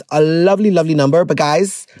 now. It's a lovely, lovely number. But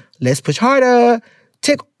guys, let's push harder.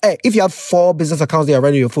 If you have 4 business accounts that are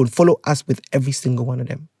running your phone, follow us with every single one of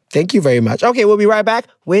them. Thank you very much. Okay, we'll be right back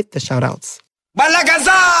with the shout-outs. Balagaza!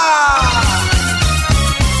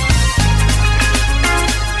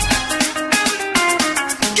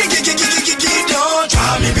 Don't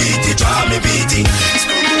try me beaty.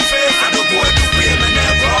 Smooth face, I don't go to pray, man,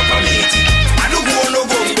 never offer me. I don't go no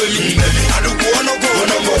go, baby. I don't go no go.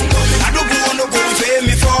 I don't go no go, pay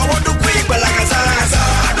me for what the quick, balagaza.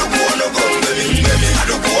 I don't go no go, baby. I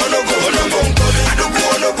don't go no go. I don't go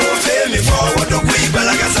no go, pay me for what the quick,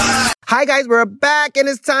 balagaza. Hi guys, we're back and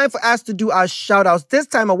it's time for us to do our shout outs. This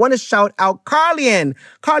time I want to shout out Carlian.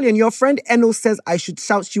 Carlian, your friend Eno says I should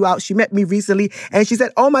shout you out. She met me recently and she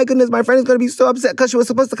said, oh my goodness, my friend is going to be so upset because she was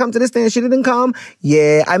supposed to come to this thing and she didn't come.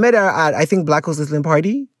 Yeah, I met her at, I think, Black Hole's Listening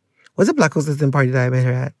Party. Was it Black Hole's Listening Party that I met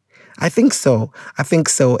her at? I think so.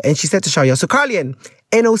 And she said to shout you out. So Carlian,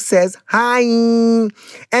 Eno says, hi.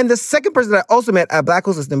 And the second person that I also met at Black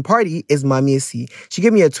Hole's Listening Party is Mami Esi. She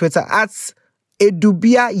gave me a Twitter at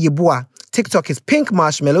Edubia Yebua. TikTok is Pink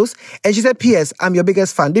Marshmallows. And she said, P.S. I'm your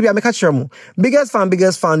biggest fan. Debbie, I'm a catcher. Biggest fan.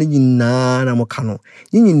 It's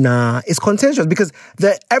contentious because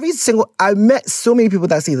I met so many people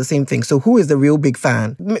that say the same thing. So who is the real big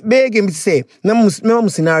fan? Beg me to say, remember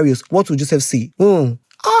scenarios, what would Joseph see? Me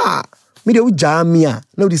de jamia.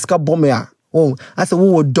 No, this car bomber. I said,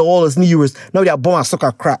 $dollars, euros. Now they are bomb a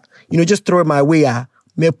soccer crap. Just throw it my way.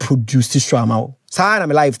 Me produce this drama. Sana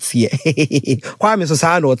me live tie. Kwame so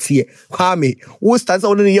sana no tie. Kwame, who starts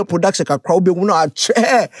on the production ka crowd be no a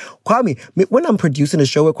Kwame, when I'm producing a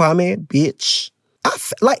show with Kwame, bitch,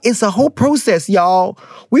 it's a whole process, y'all.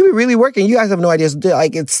 We were really working. You guys have no idea.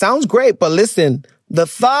 Like, it sounds great, but listen, the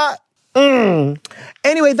thought.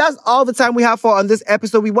 Anyway, that's all the time we have for on this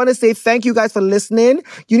episode. We want to say thank you guys for listening.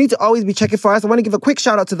 You need to always be checking for us. I want to give a quick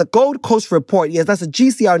shout out to the Gold Coast Report. Yes, that's a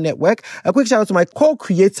GCR network. A quick shout out to my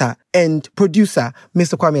co-creator and producer,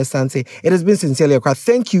 Mr. Kwame Asante. It has been Sincerely Accra.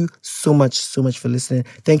 Thank you so much for listening.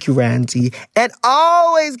 Thank you, Randy. And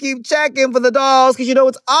always keep checking for the dolls because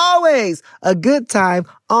it's always a good time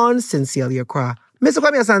on Sincerely Accra. Mr.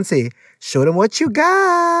 Kwame Asante, show them what you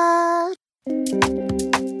got.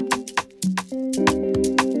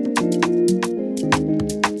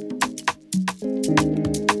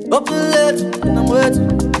 Open left, and I'm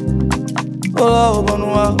waiting. All over on the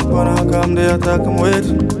wall, when I come there, I'm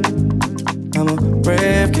waiting. I'm a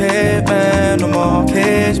brave caveman, no more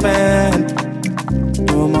cage man.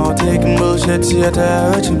 No more taking bullshit, see it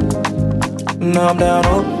hurting. Now I'm down,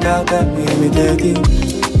 now that me take it.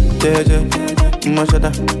 JJ,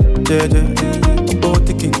 Mashada, JJ,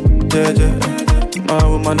 Otiki, JJ, my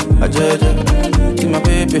woman, a JJ, see my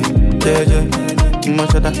baby, JJ,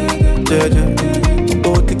 Mashada, JJ.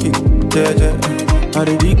 Tiki, I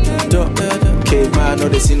did it, caveman, no,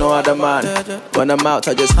 they see no other man. When I'm out,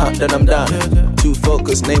 I just hunt, then I'm done. Too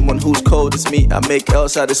focused, name one who's cold as me. I make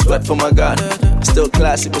else out of sweat for my gun. Still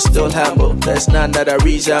classy, but still humble. There's none that I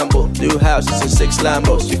resemble. New houses and 6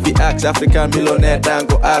 Lambos. If you ask African millionaire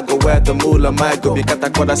dango, I go where the moolah might go.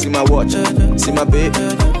 Because I see my watch, see my babe.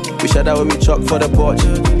 We shut out when we chop for the porch.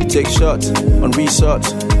 We take shots on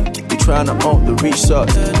resorts. We tryna own the resort.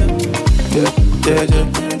 JJ,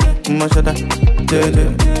 Mashada, JJ,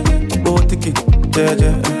 Otiki, JJ,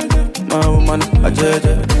 my woman, a JJ,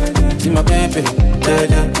 see my baby,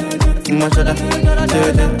 JJ, Mashada,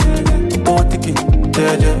 JJ, Otiki,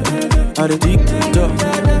 JJ, I did it,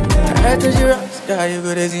 I had to rock, yeah, you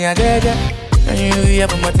go to see a JJ, and you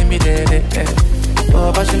have a much in me dead. Oh,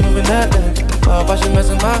 but she moving that leg, oh, but she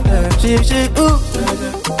messing my head. She, ooh,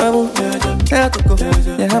 babu, yeah, to go,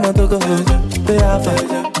 yeah, I'm a to go, they have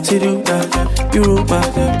fun. See you, you rule my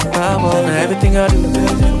power, everything I do.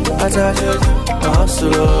 I touch it, I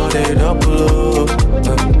hustle, they double low, I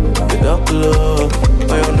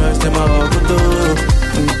don't know, it's my own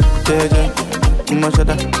JJ,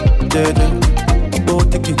 Mashada, JJ,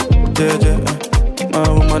 Otiki, JJ, my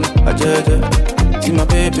woman, a JJ, see see my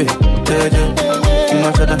baby, Jaja,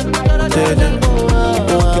 my shada, Jaja,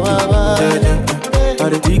 Jaja, I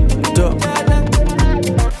the TikTok.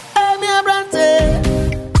 I'm your brante,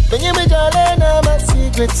 when you be jolly, now my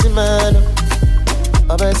secret man.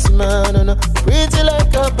 No, pretty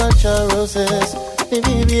like a bunch of roses.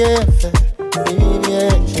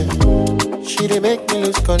 She dey make me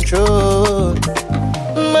lose control.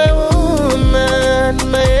 My woman,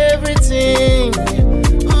 my everything.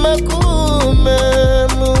 My woman,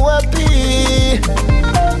 my baby.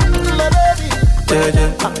 My baby, Jaja,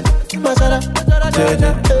 my Sara, Jaja,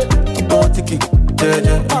 Botiki,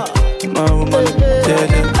 Jaja, my woman,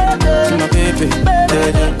 Jaja, my baby,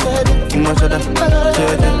 Jaja, my Sara,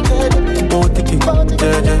 Jaja, Botiki,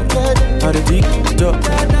 Jaja, I the TikTok.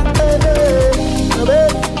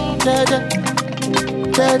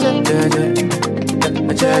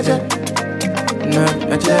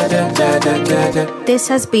 This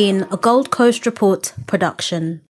has been a Gold Coast Report production.